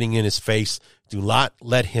not getting in his face, do not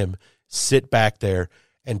let him sit back there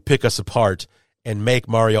and pick us apart and make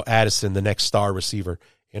Mario Addison the next star receiver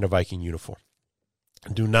in a Viking uniform.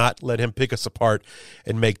 Do not let him pick us apart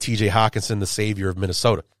and make TJ Hawkinson the savior of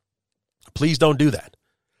Minnesota. Please don't do that.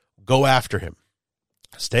 Go after him.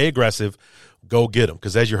 Stay aggressive. Go get him.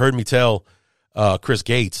 Because as you heard me tell Chris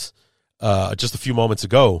Gates just a few moments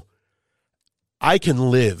ago, I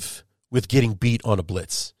can live with getting beat on a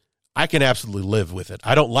blitz. I can absolutely live with it.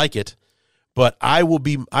 I don't like it, but I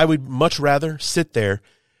would much rather sit there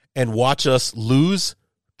and watch us lose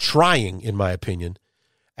trying, in my opinion,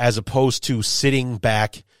 as opposed to sitting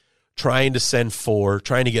back, trying to send 4,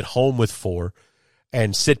 trying to get home with 4,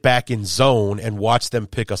 and sit back in zone and watch them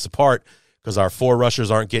pick us apart because our 4 rushers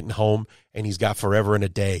aren't getting home and he's got forever and a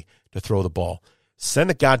day to throw the ball. Send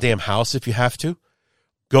a goddamn house if you have to.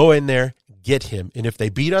 Go in there, get him. And if they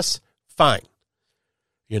beat us, fine.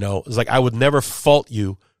 You know, it's like I would never fault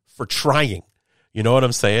you for trying. You know what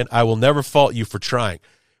I'm saying? I will never fault you for trying.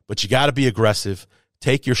 But you got to be aggressive.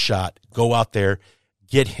 Take your shot. Go out there.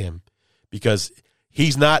 Get him. Because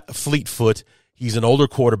he's not Fleetfoot. He's an older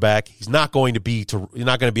quarterback. He's not going to be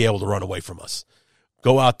able to run away from us.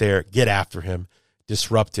 Go out there. Get after him.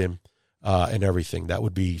 Disrupt him. And everything. That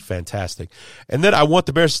would be fantastic. And then I want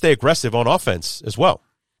the Bears to stay aggressive on offense as well.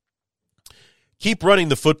 Keep running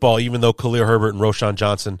the football even though Khalil Herbert and Roschon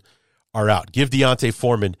Johnson are out. Give Deontay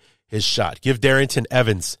Foreman his shot. Give Darrington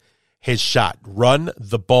Evans his shot. Run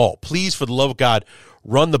the ball. Please, for the love of God,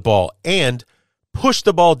 run the ball and push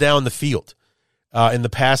the ball down the field in the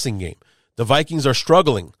passing game. The Vikings are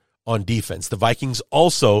struggling on defense. The Vikings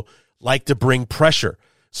also like to bring pressure.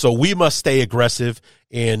 So we must stay aggressive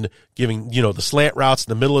in giving, the slant routes in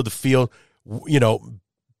the middle of the field.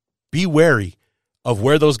 Be wary of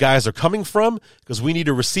where those guys are coming from because we need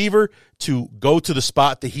a receiver to go to the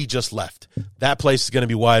spot that he just left. That place is going to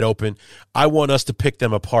be wide open. I want us to pick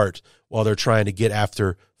them apart while they're trying to get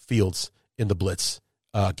after Fields in the blitz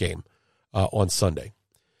game on Sunday.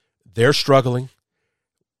 They're struggling.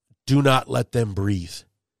 Do not let them breathe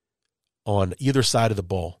on either side of the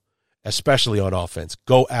ball, especially on offense.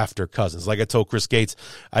 Go after Cousins. Like I told Chris Gates,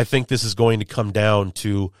 I think this is going to come down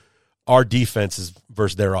to our defenses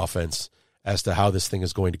versus their offense as to how this thing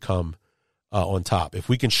is going to come on top. If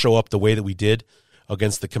we can show up the way that we did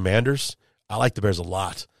against the Commanders, I like the Bears a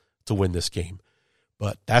lot to win this game.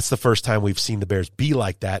 But that's the first time we've seen the Bears be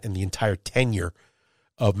like that in the entire tenure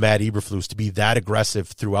of Matt Eberflus, to be that aggressive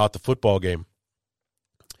throughout the football game.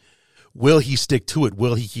 Will he stick to it?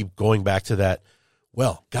 Will he keep going back to that?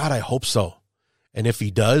 Well, God, I hope so. And if he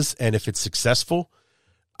does, and if it's successful,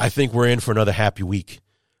 I think we're in for another happy week.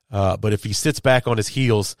 But if he sits back on his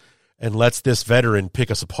heels and lets this veteran pick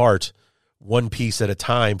us apart one piece at a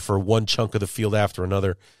time for one chunk of the field after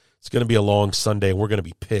another, it's going to be a long Sunday, and we're going to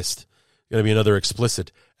be pissed. It's going to be another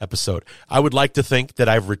explicit episode. I would like to think that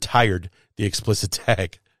I've retired the explicit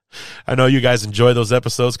tag. I know you guys enjoy those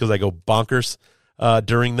episodes because I go bonkers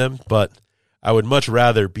during them, but I would much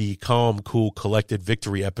rather be calm, cool, collected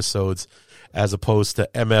victory episodes as opposed to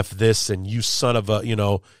MF this and you son of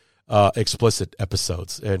a, explicit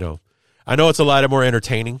episodes. I know it's a lot more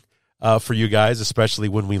entertaining for you guys, especially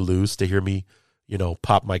when we lose, to hear me,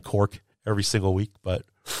 pop my cork every single week. But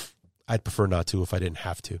I'd prefer not to if I didn't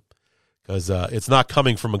have to, because it's not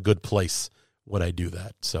coming from a good place when I do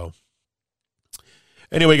that. So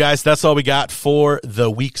anyway, guys, that's all we got for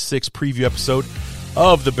the Week 6 preview episode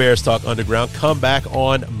of the Bears Talk Underground. Come back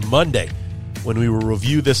on Monday when we will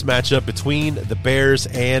review this matchup between the Bears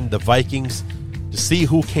and the Vikings to see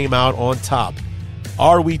who came out on top.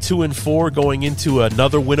 Are we 2-4 going into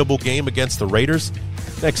another winnable game against the Raiders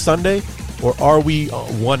next Sunday? Or are we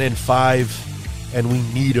 1-5 and we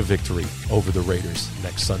need a victory over the Raiders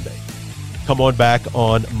next Sunday? Come on back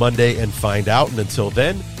on Monday and find out. And until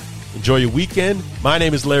then, enjoy your weekend. My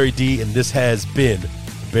name is Larry D, and this has been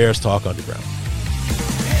Bears Talk Underground.